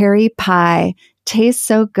our cherry pie, tastes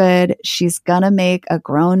so good, she's gonna make a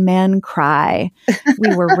grown man cry.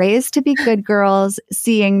 We were raised to be good girls.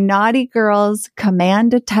 Seeing naughty girls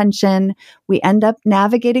command attention, we end up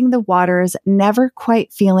navigating the waters, never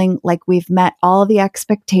quite feeling like we've met all the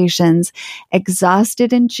expectations,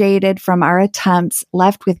 exhausted and jaded from our attempts,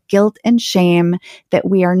 left with guilt and shame that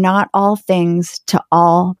we are not all things to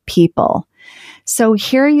all people. So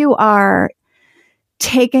here you are,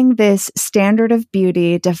 taking this standard of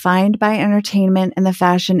beauty defined by entertainment and the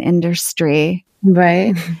fashion industry,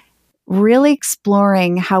 Right. really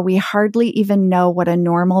exploring how we hardly even know what a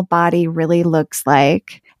normal body really looks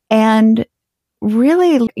like. And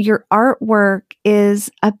really, your artwork is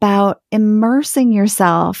about immersing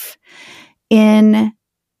yourself in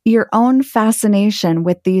your own fascination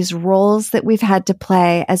with these roles that we've had to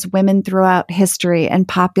play as women throughout history and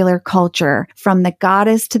popular culture, from the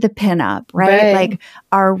goddess to the pinup, right? Like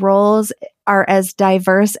our roles are as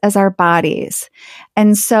diverse as our bodies.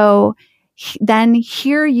 And so then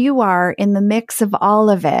here you are in the mix of all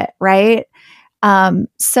of it, right?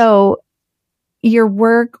 So your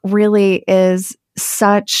work really is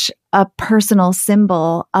such a personal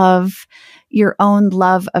symbol of your own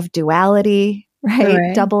love of duality,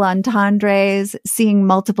 right? Double entendres, seeing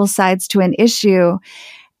multiple sides to an issue.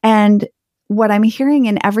 And what I'm hearing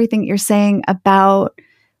in everything you're saying about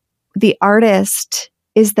the artist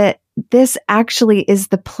is that this actually is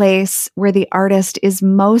the place where the artist is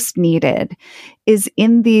most needed, is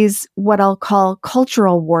in these, what I'll call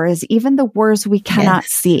cultural wars, even the wars we cannot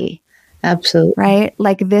see. Absolutely. Right?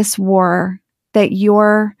 Like this war that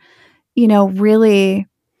you're, really,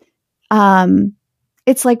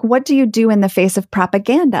 it's like, what do you do in the face of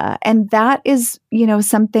propaganda? And that is,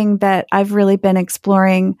 something that I've really been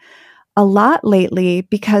exploring a lot lately,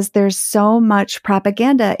 because there's so much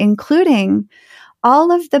propaganda, including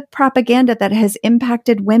all of the propaganda that has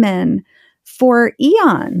impacted women for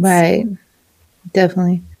eons. Right.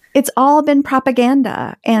 Definitely. It's all been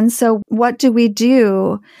propaganda. And so what do we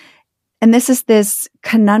do? And this is this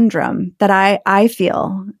conundrum that I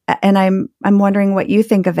feel, and I'm wondering what you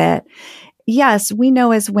think of it. Yes, we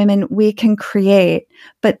know as women we can create,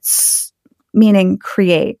 but meaning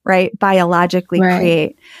create, right? Biologically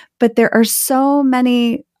create. But there are so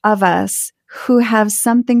many of us who have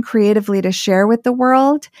something creatively to share with the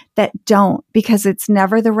world that don't, because it's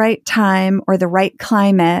never the right time or the right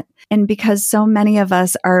climate. And because so many of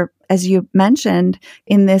us are, as you mentioned,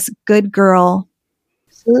 in this good girl,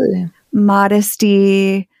 Absolutely.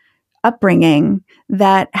 modesty upbringing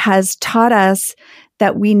that has taught us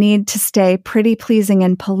that we need to stay pretty, pleasing,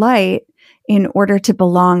 and polite in order to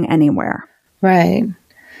belong anywhere. Right.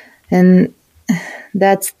 And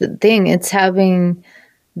that's the thing. It's having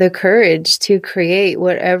the courage to create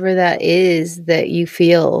whatever that is that you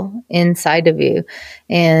feel inside of you.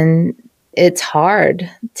 And it's hard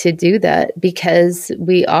to do that because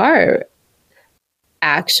we are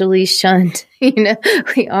actually shunned,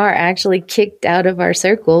 we are actually kicked out of our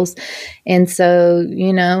circles. And so,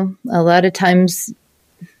 a lot of times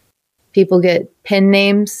people get pen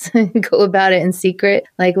names and go about it in secret.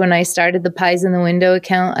 Like when I started the Pies in the Window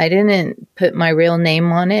account, I didn't put my real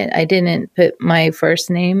name on it. I didn't put my first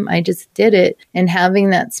name. I just did it. And having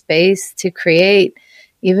that space to create,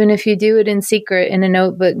 even if you do it in secret in a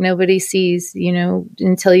notebook, nobody sees,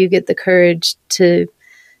 until you get the courage to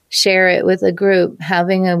share it with a group.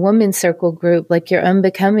 Having a women's circle group, like your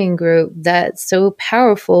Unbecoming group, that's so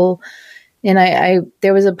powerful. And I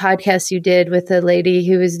there was a podcast you did with a lady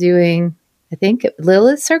who was doing, I think,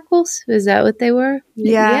 Lilith circles. Is that what they were?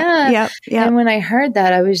 Yeah. And when I heard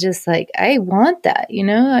that, I was just like, I want that.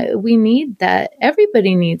 We need that.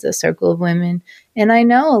 Everybody needs a circle of women. And I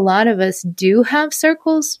know a lot of us do have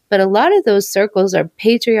circles, but a lot of those circles are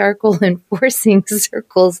patriarchal enforcing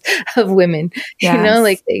circles of women. Yes.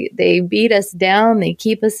 Like they beat us down. They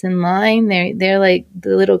keep us in line. They're like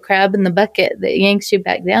the little crab in the bucket that yanks you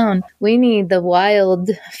back down. We need the wild,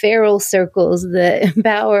 feral circles that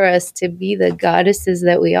empower us to be the goddesses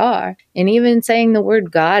that we are. And even saying the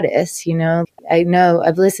word goddess, I know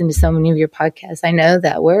I've listened to so many of your podcasts. I know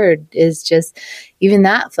that word is just, even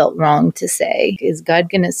that felt wrong to say. Is God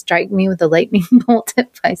going to strike me with a lightning bolt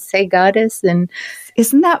if I say goddess? And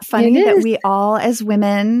isn't that funny that we all as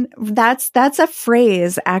women, that's a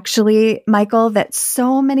phrase actually, Michael, that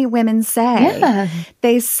so many women say. Yeah.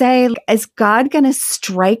 They say, is God going to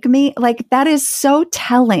strike me? Like that is so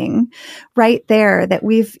telling right there that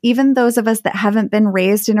even those of us that haven't been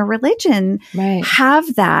raised in a religion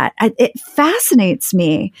have that. It fascinates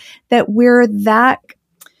me that we're that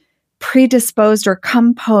predisposed or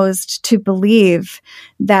composed to believe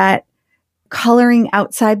that coloring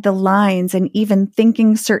outside the lines and even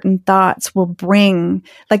thinking certain thoughts will bring,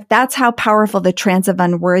 like, that's how powerful the trance of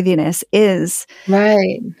unworthiness is.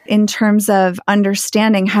 Right. In terms of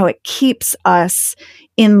understanding how it keeps us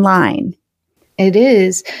in line. It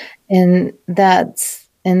is. And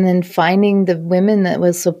then finding the women that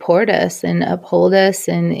will support us and uphold us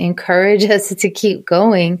and encourage us to keep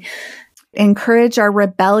going. Encourage our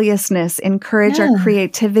rebelliousness, encourage our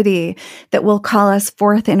creativity, that will call us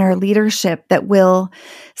forth in our leadership, that will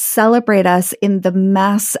celebrate us in the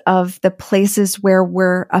mess of the places where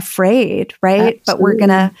we're afraid, right? Absolutely. But we're going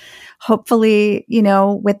to hopefully,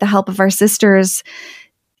 with the help of our sisters,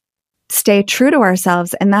 stay true to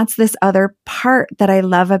ourselves. And that's this other part that I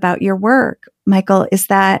love about your work, Mikel, is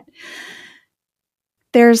that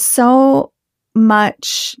there's so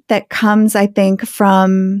much that comes, I think,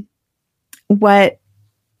 from what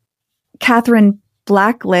Catherine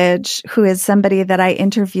Blackledge, who is somebody that I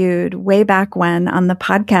interviewed way back when on the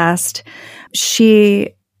podcast, she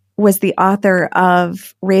was the author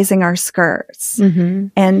of Raising Our Skirts. Mm-hmm.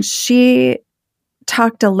 And she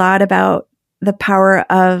talked a lot about the power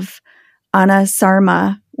of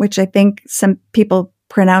anasarma, which I think some people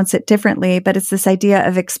pronounce it differently, but it's this idea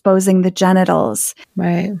of exposing the genitals.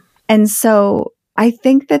 Right. And so I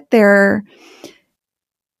think that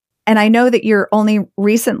and I know that you're only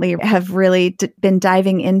recently have really been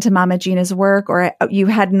diving into Mama Gina's work, or you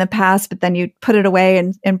had in the past, but then you put it away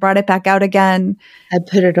and brought it back out again. I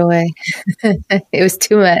put it away. It was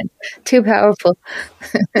too much, too powerful.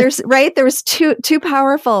 There was too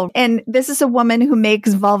powerful. And this is a woman who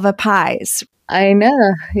makes vulva pies. I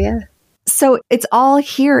know. Yeah. So it's all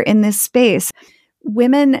here in this space.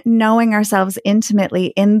 Women knowing ourselves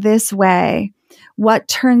intimately in this way, what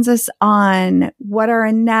turns us on, what our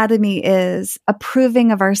anatomy is,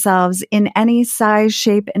 approving of ourselves in any size,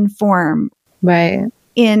 shape, and form. Right.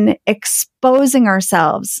 In exposing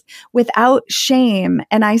ourselves without shame.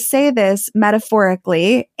 And I say this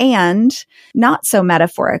metaphorically and not so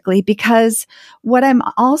metaphorically, because what I'm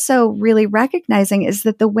also really recognizing is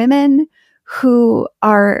that the women who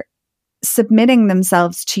are submitting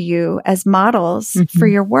themselves to you as models for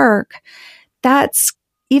your work, that's,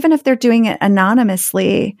 even if they're doing it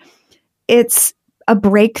anonymously, it's a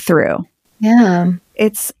breakthrough. Yeah.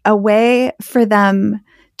 It's a way for them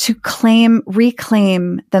to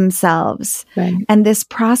reclaim themselves. Right. And this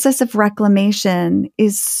process of reclamation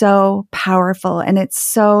is so powerful and it's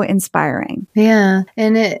so inspiring. Yeah.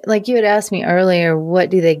 And it, like you had asked me earlier, what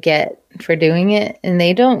do they get for doing it? And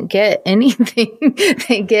they don't get anything.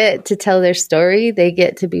 They get to tell their story. They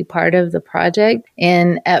get to be part of the project.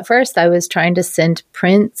 And at first I was trying to send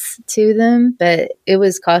prints to them, but it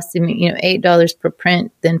was costing me, $8 per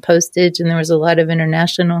print, then postage. And there was a lot of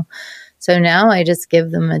international. So now I just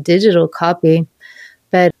give them a digital copy,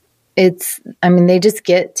 but they just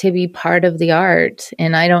get to be part of the art,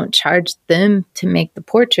 and I don't charge them to make the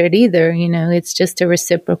portrait either. It's just a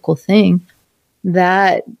reciprocal thing.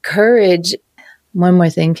 That courage, one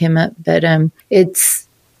more thing came up, but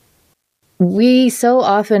we so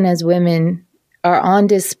often as women are on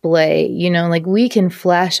display, like we can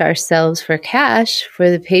flash ourselves for cash for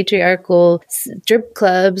the patriarchal strip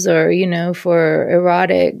clubs, or, for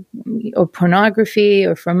erotic or pornography,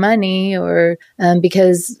 or for money, or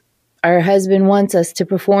because our husband wants us to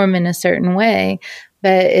perform in a certain way.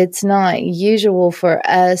 But it's not usual for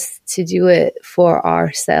us to do it for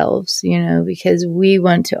ourselves, because we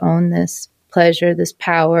want to own this pleasure, this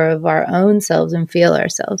power of our own selves and feel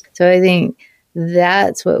ourselves. So I think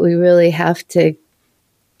that's what we really have to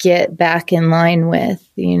get back in line with,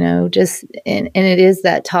 and it is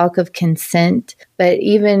that talk of consent. But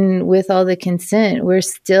even with all the consent, we're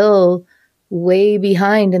still way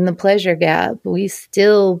behind in the pleasure gap. We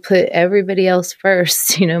still put everybody else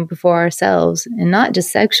first, before ourselves, and not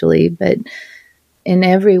just sexually, but in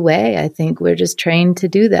every way. I think we're just trained to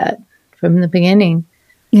do that from the beginning.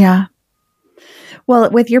 Yeah. Well,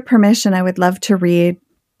 with your permission, I would love to read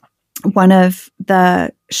one of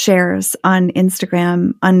the shares on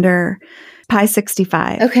Instagram under Pi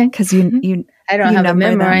 65. Okay. Because you I don't have it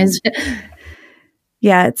memorized.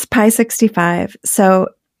 Yeah, it's Pi 65. So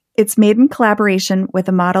it's made in collaboration with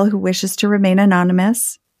a model who wishes to remain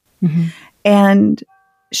anonymous. Mm-hmm. And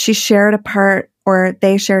they shared a part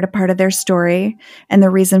of their story and the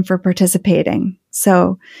reason for participating.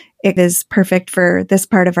 So it is perfect for this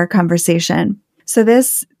part of our conversation. So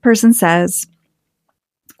this person says,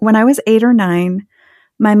 when I was 8 or 9,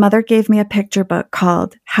 my mother gave me a picture book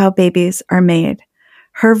called How Babies Are Made,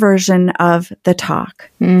 her version of the talk.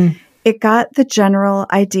 Mm. It got the general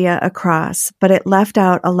idea across, but it left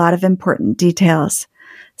out a lot of important details,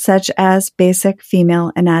 such as basic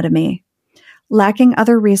female anatomy. Lacking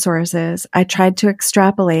other resources, I tried to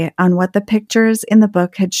extrapolate on what the pictures in the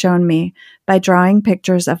book had shown me by drawing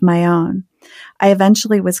pictures of my own. I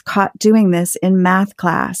eventually was caught doing this in math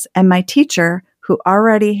class, and my teacher, who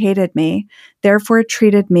already hated me, therefore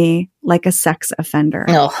treated me like a sex offender.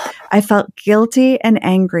 Oh. I felt guilty and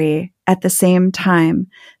angry at the same time,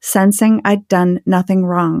 sensing I'd done nothing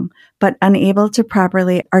wrong, but unable to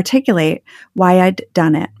properly articulate why I'd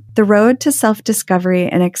done it. The road to self-discovery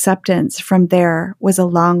and acceptance from there was a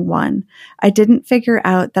long one. I didn't figure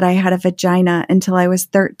out that I had a vagina until I was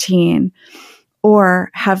 13,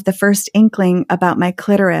 or have the first inkling about my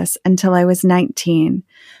clitoris until I was 19,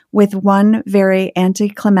 with one very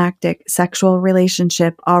anticlimactic sexual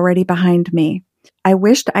relationship already behind me. I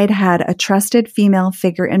wished I'd had a trusted female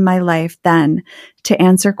figure in my life then to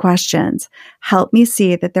answer questions, help me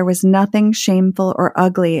see that there was nothing shameful or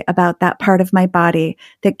ugly about that part of my body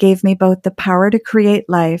that gave me both the power to create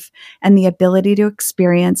life and the ability to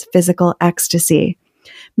experience physical ecstasy.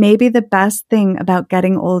 Maybe the best thing about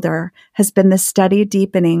getting older has been the steady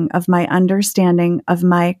deepening of my understanding of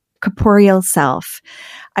my corporeal self.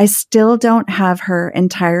 I still don't have her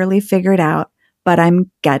entirely figured out, but I'm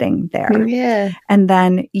getting there. Yeah. And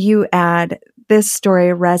then you add, this story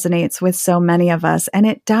resonates with so many of us. And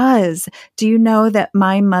it does. Do you know that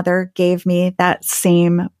my mother gave me that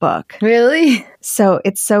same book? Really? So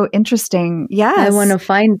it's so interesting. Yes. I want to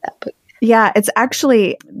find that book. Yeah, it's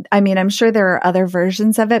actually, I mean, I'm sure there are other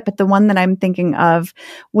versions of it, but the one that I'm thinking of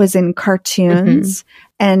was in cartoons.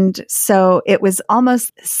 And so it was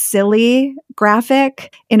almost silly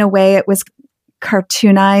graphic. In a way, it was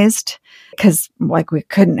cartoonized because like we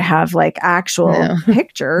couldn't have like actual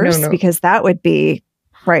pictures because that would be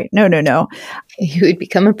right. No. You would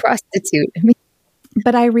become a prostitute.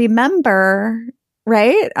 But I remember,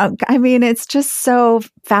 right? I mean, it's just so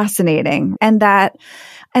fascinating. And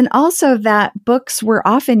also that books were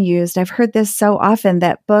often used. I've heard this so often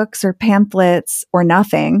that books or pamphlets or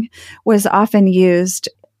nothing was often used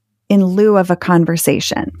in lieu of a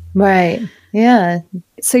conversation. Right. Yeah.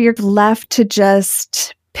 So you're left to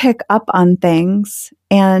just pick up on things,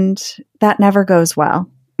 and that never goes well.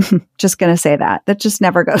 Just going to say that. That just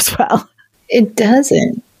never goes well. It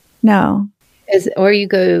doesn't. No. Or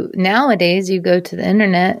nowadays, you go to the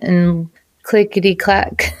internet and clickety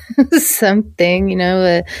clack something,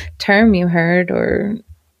 a term you heard,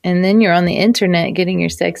 and then you're on the internet getting your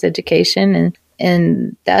sex education,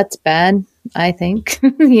 and that's bad, I think.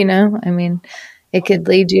 I mean, it could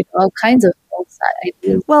lead you to all kinds of false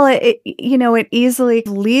ideas. Well, it easily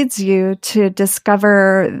leads you to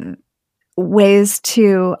discover ways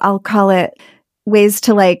to, I'll call it ways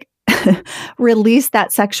to like release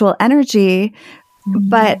that sexual energy. Mm-hmm.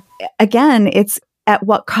 But again, it's at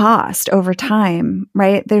what cost over time,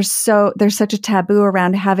 right? There's such a taboo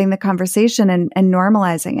around having the conversation and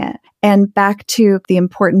normalizing it. And back to the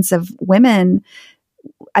importance of women,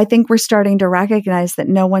 I think we're starting to recognize that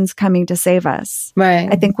no one's coming to save us. Right.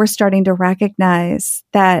 I think we're starting to recognize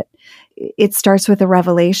that it starts with a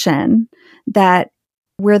revelation that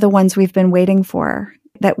we're the ones we've been waiting for,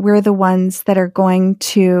 that we're the ones that are going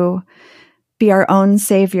to be our own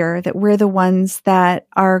savior, that we're the ones that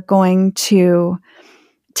are going to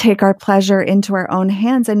take our pleasure into our own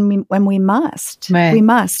hands. And when we must, right. We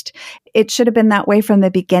must. It should have been that way from the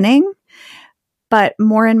beginning. But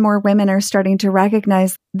more and more women are starting to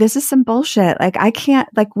recognize this is some bullshit.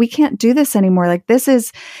 We can't do this anymore. Like this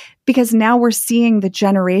is because now we're seeing the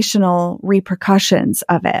generational repercussions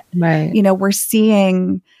of it. Right. We're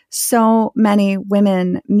seeing so many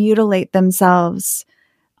women mutilate themselves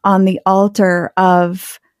on the altar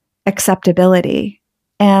of acceptability.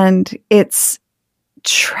 And it's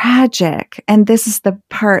tragic. And this is the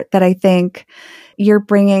part that I think you're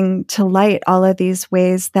bringing to light, all of these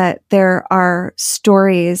ways that there are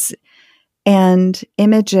stories and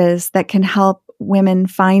images that can help women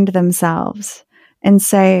find themselves and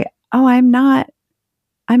say, oh,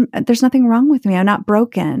 there's nothing wrong with me. I'm not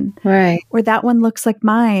broken. Right. Or that one looks like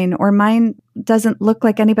mine, or mine doesn't look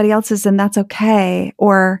like anybody else's, and that's okay.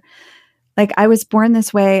 Or like I was born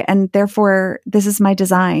this way and therefore this is my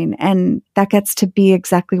design, and that gets to be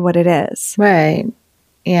exactly what it is. Right.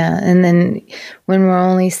 Yeah. And then when we're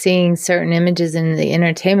only seeing certain images in the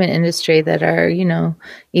entertainment industry that are,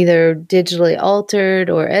 either digitally altered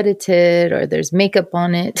or edited, or there's makeup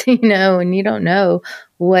on it, and you don't know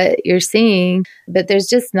what you're seeing, but there's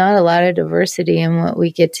just not a lot of diversity in what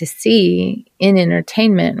we get to see in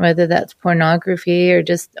entertainment, whether that's pornography or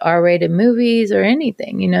just R-rated movies or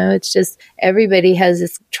anything. It's just everybody has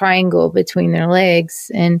this triangle between their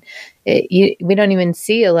legs, and we don't even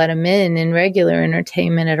see a lot of men in regular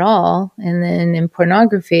entertainment at all. And then in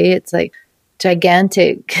pornography, it's like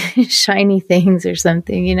gigantic, shiny things or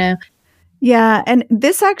something, you know? Yeah. And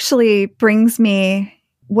this actually brings me,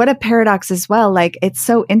 what a paradox as well. Like, it's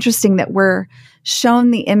so interesting that we're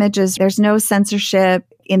shown the images. There's no censorship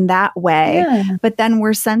in that way, but then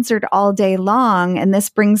we're censored all day long. And this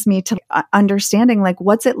brings me to understanding, like,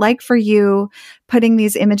 what's it like for you putting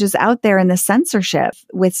these images out there in the censorship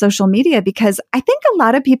with social media? Because I think a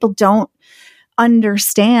lot of people don't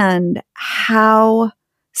understand how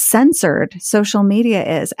censored social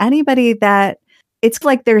media is. Anybody that it's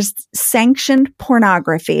like there's sanctioned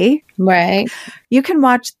pornography. Right. You can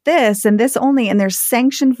watch this and this only, and there's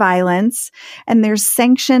sanctioned violence and there's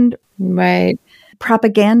sanctioned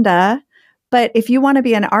propaganda. But if you want to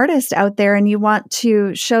be an artist out there and you want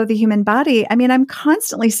to show the human body, I mean, I'm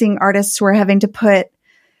constantly seeing artists who are having to put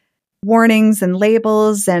warnings and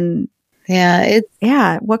labels and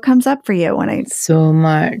what comes up for you when so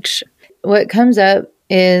much. What comes up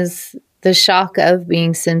is the shock of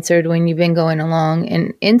being censored when you've been going along.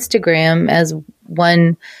 And Instagram, as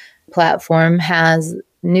one platform, has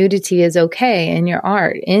nudity is okay in your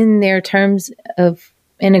art, in their terms of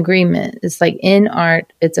in agreement. It's like in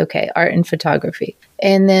art, it's okay, art and photography.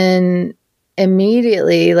 And then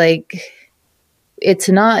immediately, like, it's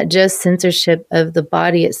not just censorship of the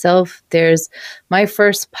body itself. There's my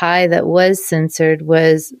first pie that was censored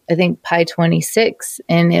was, I think, pie 26,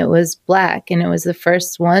 and it was black, and it was the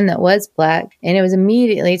first one that was black, and it was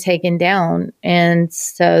immediately taken down. And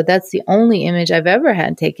so that's the only image I've ever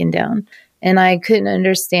had taken down. And I couldn't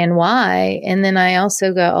understand why. And then I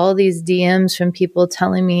also got all these DMs from people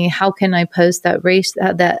telling me, how can I post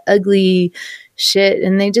that ugly shit?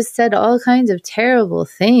 And they just said all kinds of terrible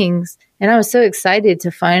things. And I was so excited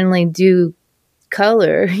to finally do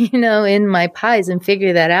color, you know, in my pies and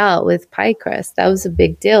figure that out with pie crust. That was a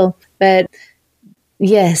big deal. But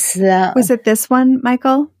yes. Was it this one,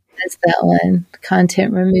 Michael? That's that one,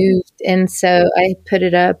 content removed. And so I put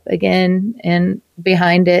it up again and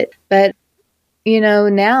behind it. But, you know,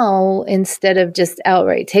 now instead of just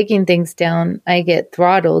outright taking things down, I get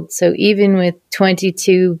throttled. So even with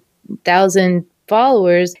 22,000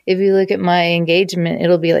 followers, if you look at my engagement,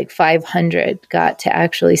 it'll be like 500 got to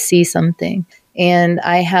actually see something. And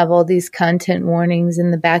I have all these content warnings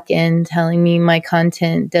in the back end telling me my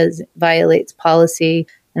content violates policy.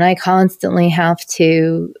 And I constantly have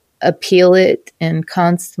to appeal it and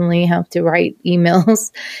constantly have to write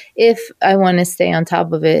emails if I want to stay on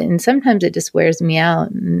top of it. And sometimes it just wears me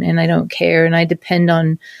out and I don't care. And I depend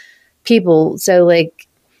on people. So like,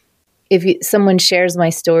 if someone shares my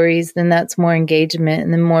stories, then that's more engagement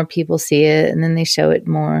and then more people see it and then they show it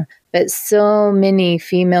more. But so many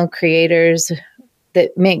female creators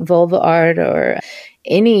that make vulva art or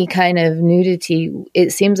any kind of nudity,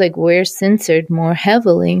 it seems like we're censored more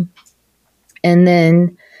heavily. And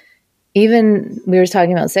then even we were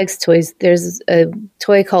talking about sex toys. There's a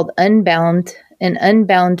toy called Unbound, and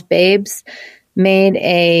Unbound Babes made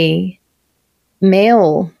a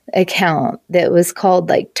male account that was called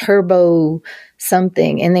like Turbo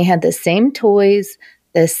something, and they had the same toys,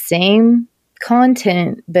 the same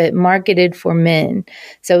content, but marketed for men.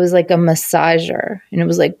 So it was like a massager, and it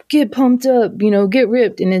was like, get pumped up, you know, get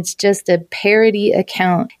ripped. And it's just a parody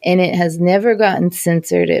account, and it has never gotten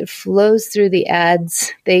censored. It flows through the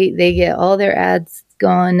ads. They get all their ads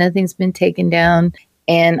gone. Nothing's been taken down.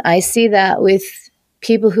 And I see that with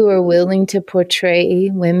people who are willing to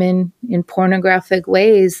portray women in pornographic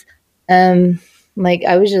ways. Like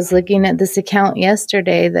I was just looking at this account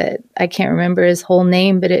yesterday that I can't remember his whole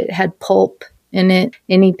name, but it had pulp in it.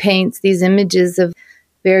 And he paints these images of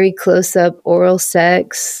very close up oral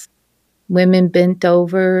sex, women bent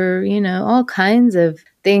over, you know, all kinds of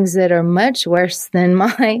things that are much worse than my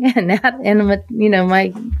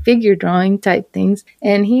my figure drawing type things.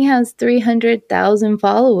 And he has 300,000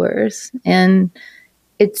 followers, and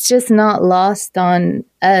it's just not lost on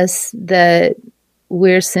us that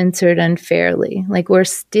we're censored unfairly. Like we're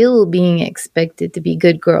still being expected to be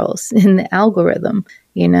good girls in the algorithm,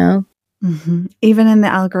 you know? Mm-hmm. Even in the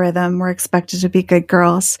algorithm, we're expected to be good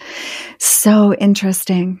girls. So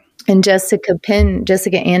interesting. And Jessica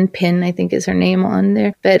Ann Penn, I think is her name on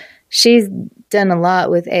there. But she's done a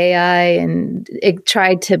lot with AI and it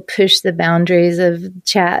tried to push the boundaries of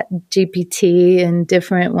Chat GPT and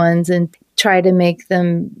different ones and try to make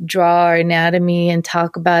them draw our anatomy and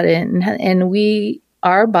talk about it. And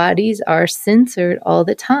our bodies are censored all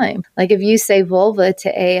the time. Like if you say vulva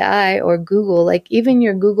to AI or Google, like even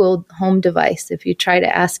your Google home device, if you try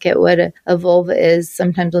to ask it what a vulva is,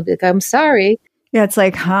 sometimes it'll be like, I'm sorry. Yeah, it's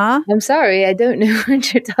like, huh? I'm sorry, I don't know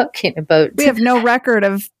what you're talking about. We have no record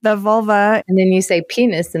of the vulva. And then you say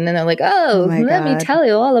penis, and then they're like, Oh oh, my let me God. tell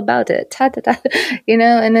you all about it. Ta, ta, ta.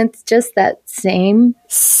 And it's just that same.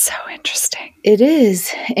 So interesting. It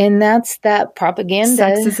is. And that's that propaganda.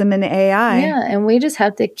 Sexism in AI. Yeah. And we just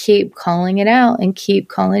have to keep calling it out and keep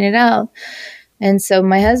calling it out. And so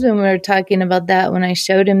my husband, we were talking about that when I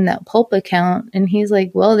showed him that pulp account. And he's like,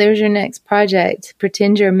 well, there's your next project.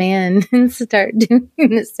 Pretend you're a man and start doing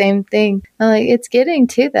the same thing. I'm like, it's getting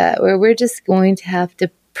to that where we're just going to have to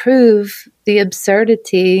prove the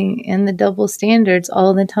absurdity and the double standards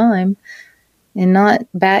all the time and not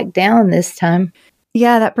back down this time.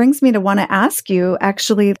 Yeah, that brings me to want to ask you,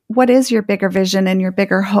 actually, what is your bigger vision and your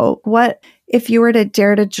bigger hope? What, if you were to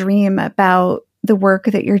dare to dream about the work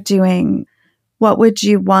that you're doing, what would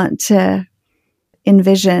you want to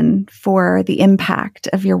envision for the impact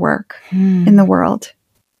of your work in the world?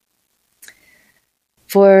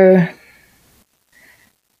 That's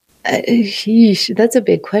a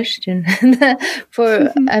big question.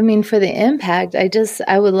 For the impact, I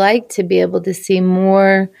would like to be able to see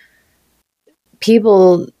more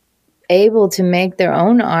people able to make their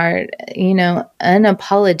own art,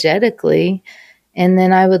 unapologetically. And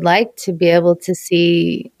then I would like to be able to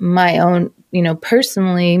see my own,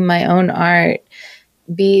 personally, my own art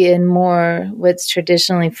be in more what's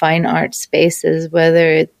traditionally fine art spaces,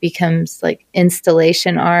 whether it becomes like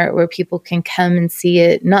installation art where people can come and see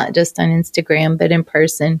it, not just on Instagram, but in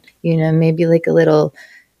person, maybe like a little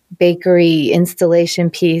bakery installation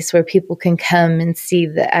piece where people can come and see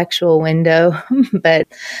the actual window. But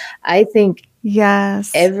I think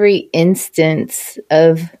every instance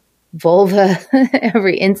of vulva,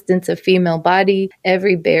 every instance of female body,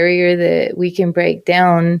 every barrier that we can break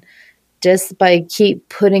down just by keep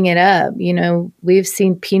putting it up. We've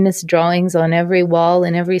seen penis drawings on every wall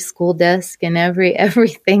and every school desk and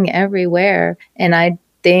everything everywhere. And I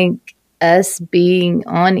think us being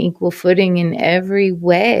on equal footing in every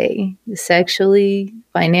way, sexually,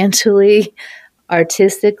 financially,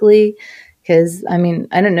 artistically, because, I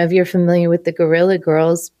don't know if you're familiar with the Gorilla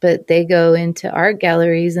Girls, but they go into art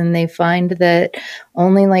galleries and they find that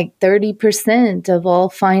only like 30% of all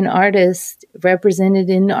fine artists represented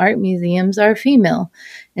in art museums are female.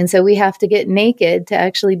 And so we have to get naked to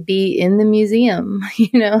actually be in the museum,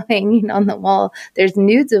 hanging on the wall. There's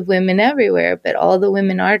nudes of women everywhere, but all the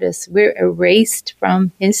women artists, we're erased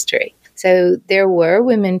from history. So there were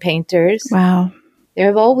women painters. Wow. There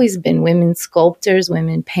have always been women sculptors,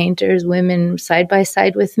 women painters, women side by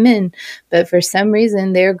side with men. But for some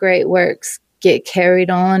reason, their great works get carried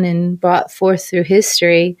on and brought forth through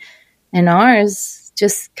history, and ours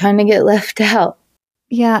just kind of get left out.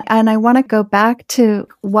 Yeah. And I want to go back to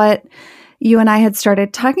what you and I had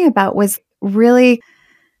started talking about was really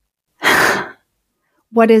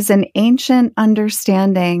what is an ancient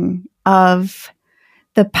understanding of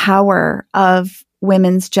the power of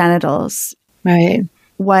women's genitals. Right.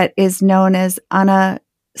 What is known as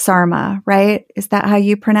anasarma, right? Is that how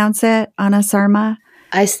you pronounce it? Anasarma?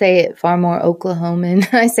 I say it far more Oklahoman.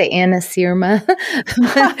 I say anasirma,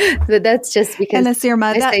 but that's just because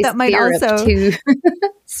anasirma. That might also too.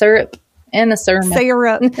 Syrup, anasirma.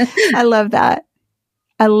 Syrup. I love that.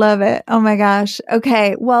 I love it. Oh my gosh.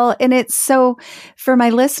 Okay. Well, and it's so, for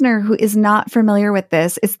my listener who is not familiar with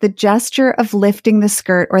this, it's the gesture of lifting the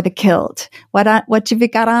skirt or the kilt. What have you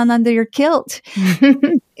got on under your kilt?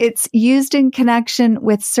 It's used in connection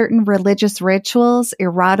with certain religious rituals,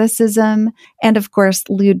 eroticism, and of course,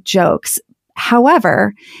 lewd jokes.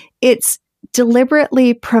 However, it's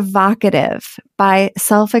deliberately provocative by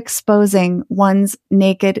self-exposing one's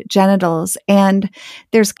naked genitals. And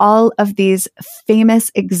there's all of these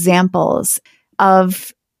famous examples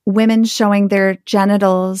of women showing their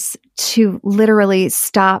genitals to literally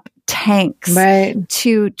stop tanks, right,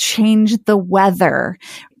 to change the weather,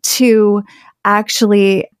 to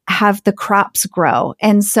actually have the crops grow.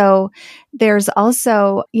 And so there's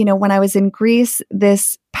also, when I was in Greece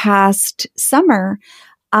this past summer,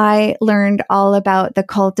 I learned all about the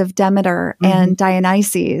cult of Demeter and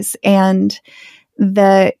Dionysus and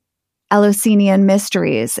the Eleusinian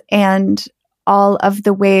mysteries and all of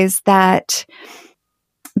the ways that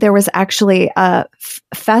there was actually a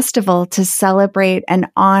festival to celebrate and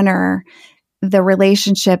honor the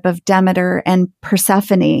relationship of Demeter and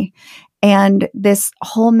Persephone. And this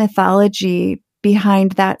whole mythology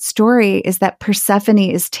behind that story is that Persephone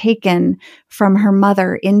is taken from her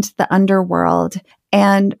mother into the underworld.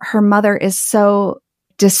 And her mother is so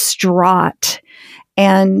distraught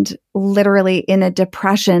and literally in a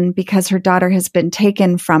depression because her daughter has been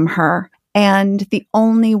taken from her. And the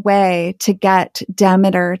only way to get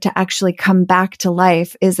Demeter to actually come back to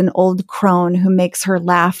life is an old crone who makes her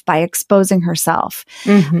laugh by exposing herself.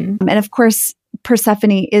 And of course,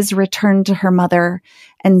 Persephone is returned to her mother,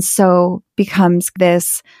 and so becomes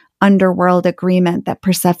this underworld agreement that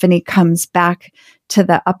Persephone comes back to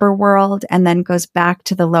the upper world and then goes back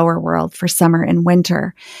to the lower world for summer and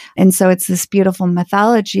winter. And so it's this beautiful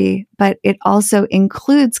mythology, but it also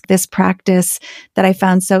includes this practice that I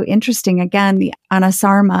found so interesting. Again, the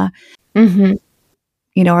anasarma,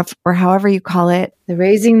 or however you call it. The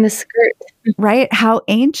raising the skirt. Right? How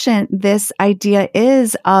ancient this idea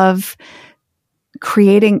is of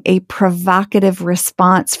creating a provocative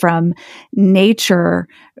response from nature,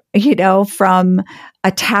 from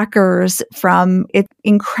attackers, from it,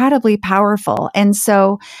 incredibly powerful. And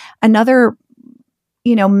so another,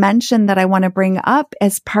 mention that I want to bring up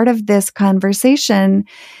as part of this conversation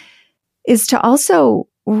is to also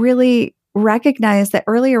really recognize that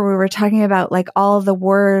earlier we were talking about like all of the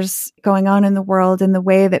wars going on in the world and the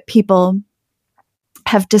way that people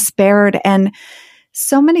have despaired. And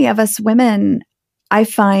so many of us women, I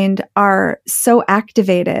find, are so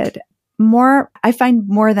activated, I find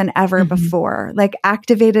more than ever before, like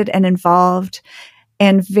activated and involved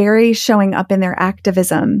and very showing up in their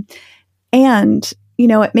activism. And,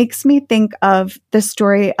 it makes me think of the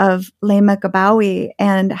story of Lema Gabawi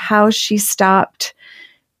and how she stopped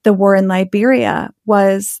the war in Liberia,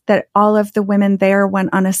 was that all of the women there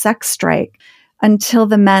went on a sex strike until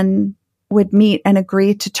the men would meet and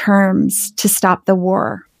agree to terms to stop the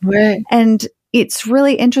war. Right. And it's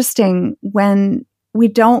really interesting when we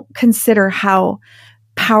don't consider how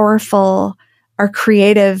powerful our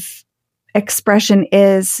creative expression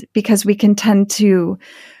is, because we can tend to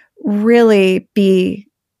really be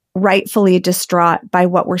rightfully distraught by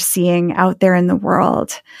what we're seeing out there in the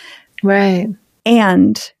world. Right.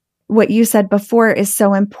 And what you said before is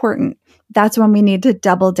so important. That's when we need to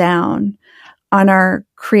double down on our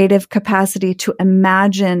creative capacity to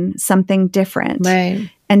imagine something different. Right.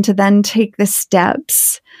 And to then take the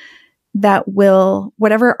steps that will,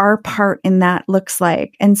 whatever our part in that looks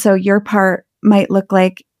like. And so your part might look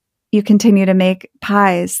like you continue to make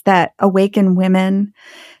pies that awaken women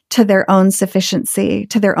to their own sufficiency,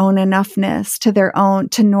 to their own enoughness, to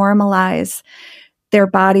normalize their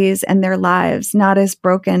bodies and their lives, not as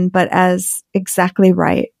broken, but as exactly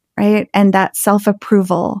right. Right. And that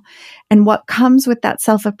self-approval. And what comes with that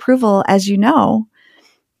self-approval, as you know,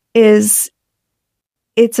 is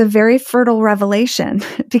it's a very fertile revelation,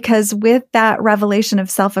 because with that revelation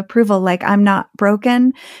of self-approval, like I'm not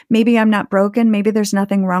broken, maybe there's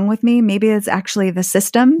nothing wrong with me, maybe it's actually the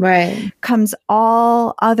system, right, comes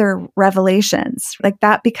all other revelations. Like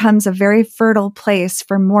that becomes a very fertile place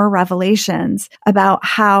for more revelations about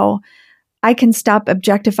how I can stop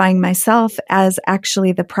objectifying myself as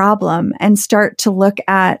actually the problem and start to look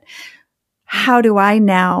at how do I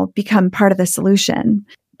now become part of the solution,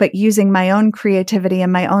 but using my own creativity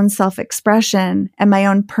and my own self-expression and my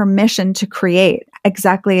own permission to create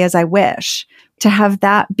exactly as I wish, to have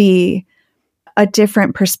that be a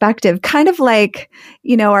different perspective, kind of like,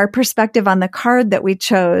 our perspective on the card that we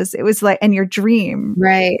chose. It was like, and your dream,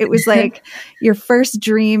 right? It was like your first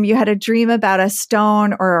dream. You had a dream about a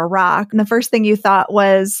stone or a rock. And the first thing you thought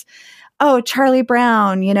was, oh, Charlie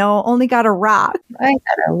Brown, only got a rock. I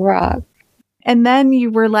got a rock. And then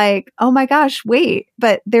you were like, oh my gosh, wait,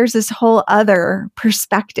 but there's this whole other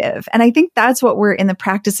perspective. And I think that's what we're in the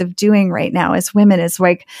practice of doing right now as women, is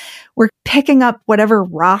like, we're picking up whatever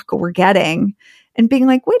rock we're getting and being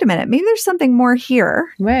like, wait a minute, maybe there's something more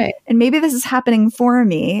here. Right. And maybe this is happening for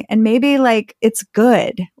me. And maybe like, it's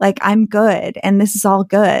good. Like I'm good. And this is all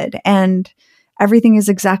good. And everything is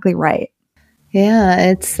exactly right.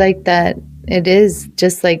 Yeah. It's like that. It is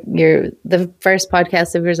just like the first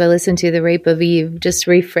podcast of yours I listened to, The Rape of Eve, just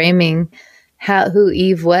reframing who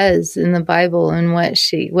Eve was in the Bible and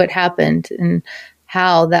what happened and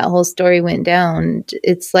how that whole story went down.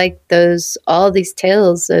 It's like all these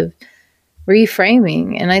tales of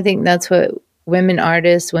reframing. And I think that's what women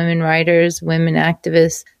artists, women writers, women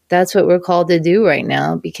activists, that's what we're called to do right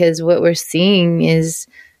now, because what we're seeing is,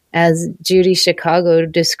 as Judy Chicago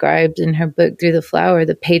described in her book, Through the Flower,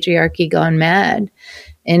 the patriarchy gone mad.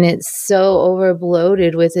 And it's so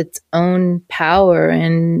overbloated with its own power.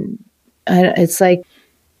 And it's like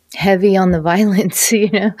heavy on the violence,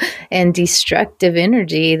 and destructive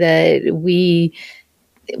energy that we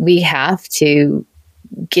have to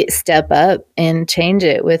step up and change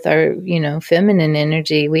it with our, feminine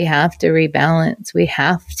energy. We have to rebalance. We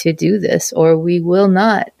have to do this, or we will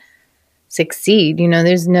not succeed.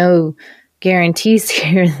 There's no guarantees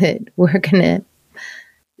here that we're going to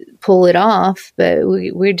pull it off, but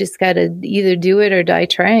we just got to either do it or die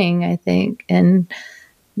trying, I think. And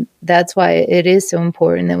that's why it is so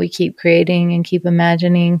important that we keep creating and keep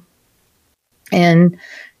imagining and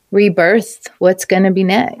rebirth what's going to be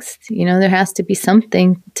next. There has to be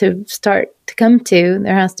something to start to come to.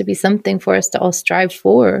 There has to be something for us to all strive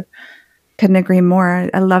for. Couldn't agree more.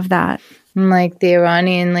 I love that. Like the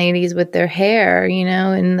Iranian ladies with their hair,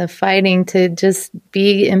 and the fighting to just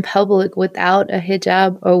be in public without a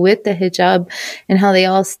hijab or with the hijab, and how they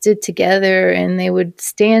all stood together and they would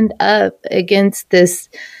stand up against this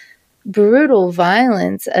brutal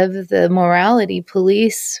violence of the morality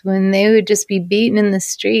police when they would just be beaten in the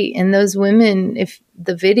street. And those women, if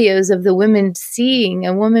the videos of the women seeing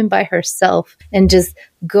a woman by herself and just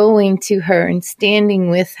going to her and standing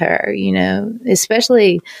with her,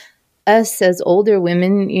 especially us as older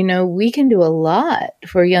women, we can do a lot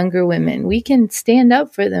for younger women. We can stand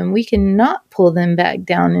up for them. We can not pull them back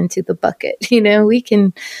down into the bucket. We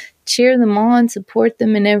can cheer them on, support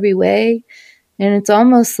them in every way. And it's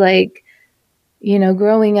almost like,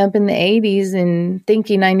 growing up in the 80s and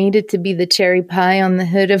thinking I needed to be the cherry pie on the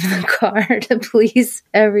hood of the car to please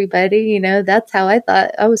everybody. That's how I thought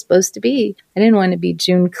I was supposed to be. I didn't want to be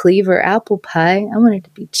June Cleaver apple pie. I wanted to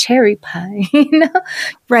be cherry pie,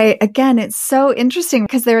 Right. Again, it's so interesting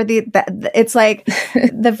because they're it's like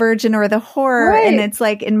the virgin or the whore. Right. And it's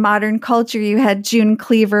like in modern culture, you had June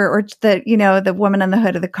Cleaver or the woman on the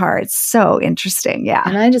hood of the car. It's so interesting. Yeah.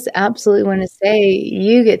 And I just absolutely want to say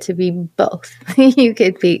you get to be both. You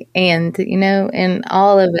could be and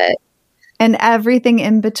all of it. And everything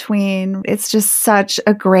in between. It's just such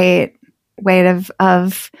a great way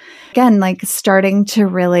of again, like starting to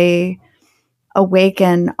really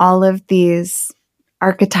awaken all of these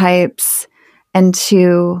archetypes and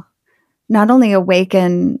to not only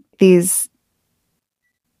awaken these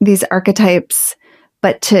archetypes,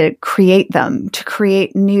 but to create them, to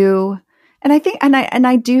create new. And I think, and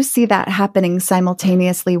I do see that happening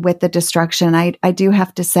simultaneously with the destruction. I do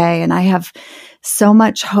have to say, and I have so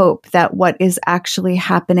much hope that what is actually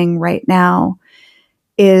happening right now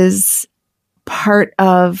is part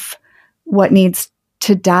of what needs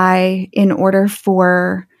to die in order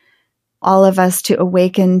for all of us to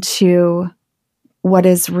awaken to what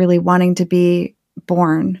is really wanting to be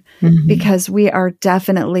born. Mm-hmm. Because we are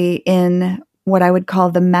definitely in what I would call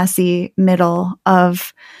the messy middle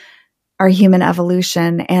of our human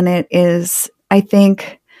evolution. And it is, I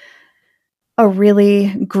think, a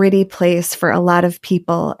really gritty place for a lot of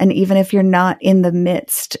people. And even if you're not in the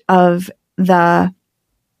midst of the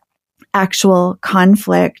actual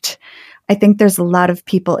conflict, I think there's a lot of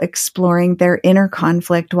people exploring their inner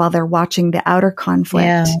conflict while they're watching the outer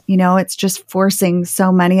conflict. Yeah. It's just forcing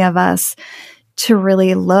so many of us to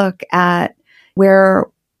really look at where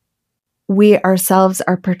we ourselves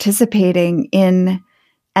are participating in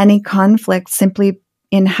any conflict simply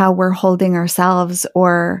in how we're holding ourselves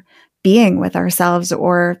or being with ourselves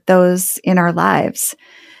or those in our lives.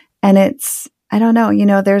 And it's, I don't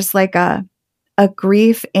know, there's like a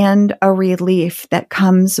grief and a relief that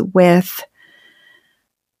comes with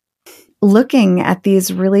looking at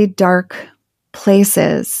these really dark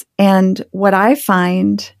places. And what I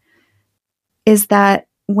find is that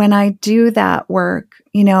when I do that work,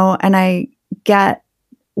 and I get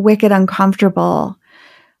wicked uncomfortable,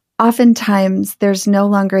 oftentimes there's no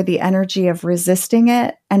longer the energy of resisting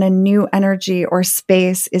it, and a new energy or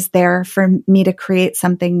space is there for me to create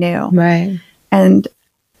something new. Right. And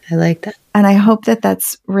I like that. And I hope that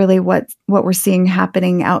that's really what we're seeing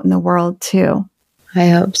happening out in the world too. I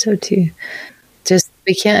hope so too. Just,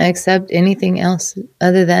 we can't accept anything else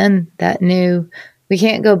other than that new. We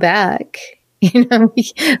can't go back.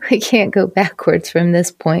 We can't go backwards from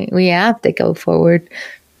this point. We have to go forward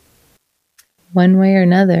one way or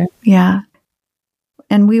another. Yeah.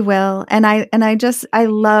 And we will. And I just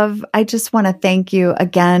want to thank you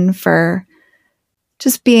again for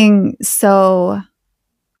just being so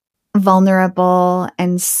vulnerable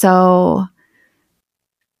and so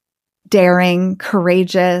daring,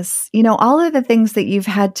 courageous, all of the things that you've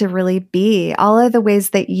had to really be, all of the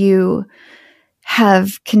ways that you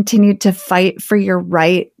have continued to fight for your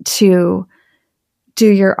right to do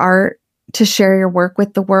your art, to share your work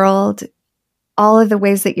with the world, all of the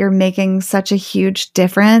ways that you're making such a huge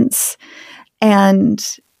difference. And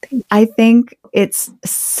I think it's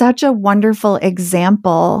such a wonderful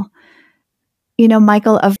example,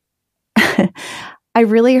 Michael, of I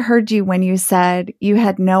really heard you when you said you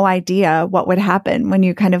had no idea what would happen when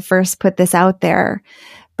you kind of first put this out there.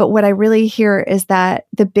 But what I really hear is that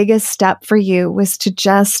the biggest step for you was to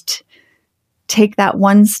just take that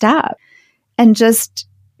one step and just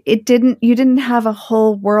you didn't have a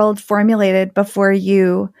whole world formulated before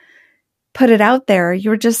you put it out there. You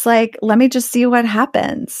were just like, let me just see what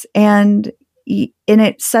happens. And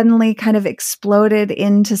it suddenly kind of exploded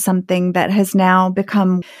into something that has now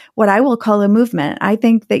become what I will call a movement. I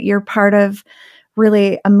think that you're part of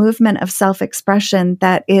really a movement of self-expression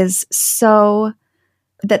that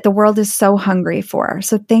the world is so hungry for.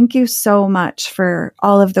 So thank you so much for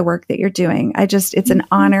all of the work that you're doing. It's an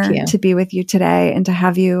honor to be with you today and to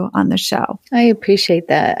have you on the show. I appreciate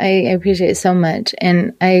that. I appreciate it so much.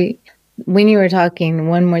 And when you were talking,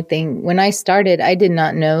 one more thing, when I started, I did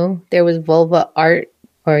not know there was vulva art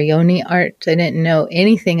or yoni art. I didn't know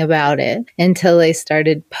anything about it until I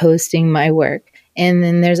started posting my work. And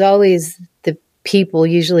then there's always the people,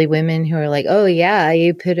 usually women, who are like, oh yeah,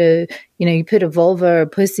 you put a vulva or a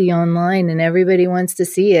pussy online and everybody wants to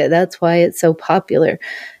see it. That's why it's so popular.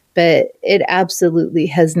 But it absolutely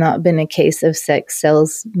has not been a case of sex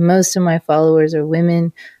sells. Most of my followers are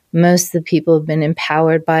women. Most of the people have been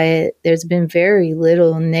empowered by it. There's been very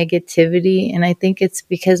little negativity. And I think it's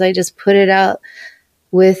because I just put it out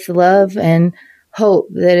with love and hope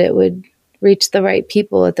that it would reach the right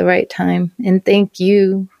people at the right time. And thank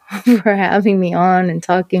you for having me on and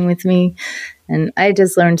talking with me. And I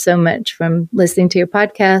just learned so much from listening to your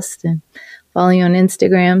podcast and following you on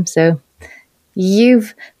Instagram. So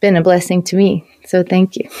you've been a blessing to me. So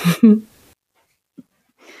thank you.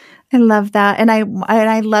 I love that. And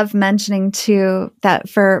I love mentioning too that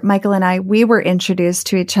for Mikel and I, we were introduced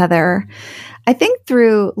to each other, I think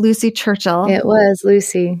through Lucy Churchill. It was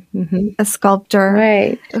Lucy, a sculptor,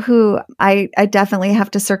 right? Who I definitely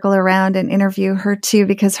have to circle around and interview her too,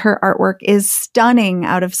 because her artwork is stunning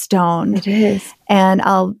out of stone. It is. And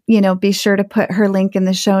I'll, be sure to put her link in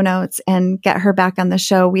the show notes and get her back on the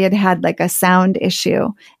show. We had like a sound issue.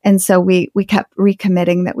 And so we kept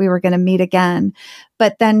recommitting that we were going to meet again.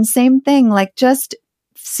 But then same thing, like just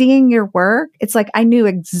seeing your work, it's like I knew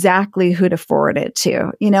exactly who to forward it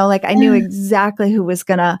to, I knew exactly who was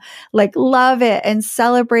gonna like love it and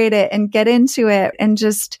celebrate it and get into it. And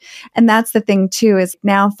that's the thing too, is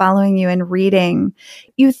now following you and reading,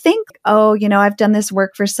 you think, oh, I've done this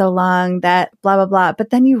work for so long that blah, blah, blah.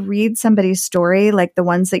 But then you read somebody's story, like the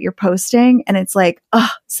ones that you're posting, and it's like,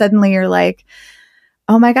 oh, suddenly you're like,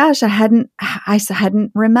 oh my gosh, I hadn't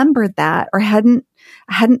remembered that, or I hadn't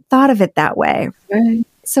thought of it that way. Right.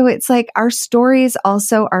 So it's like our stories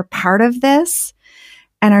also are part of this,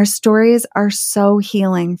 and our stories are so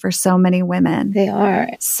healing for so many women. They are.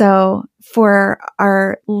 So for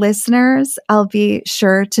our listeners, I'll be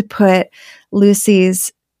sure to put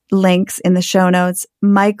Lucy's links in the show notes,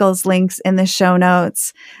 Mikel's links in the show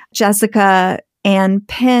notes, Jessica and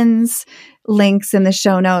Pin's links in the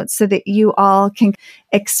show notes, so that you all can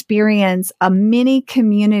experience a mini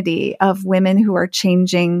community of women who are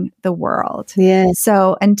changing the world. Yes.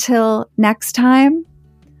 So until next time,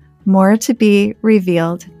 more to be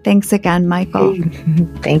revealed. Thanks again, Mikel.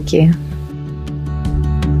 Thank you.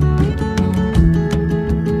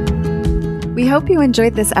 We hope you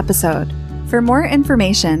enjoyed this episode. For more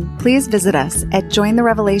information, please visit us at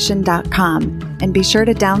jointherevelation.com and be sure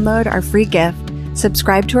to download our free gift,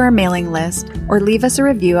 subscribe to our mailing list, or leave us a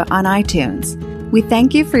review on iTunes. We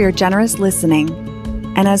thank you for your generous listening.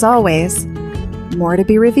 And as always, more to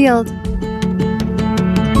be revealed.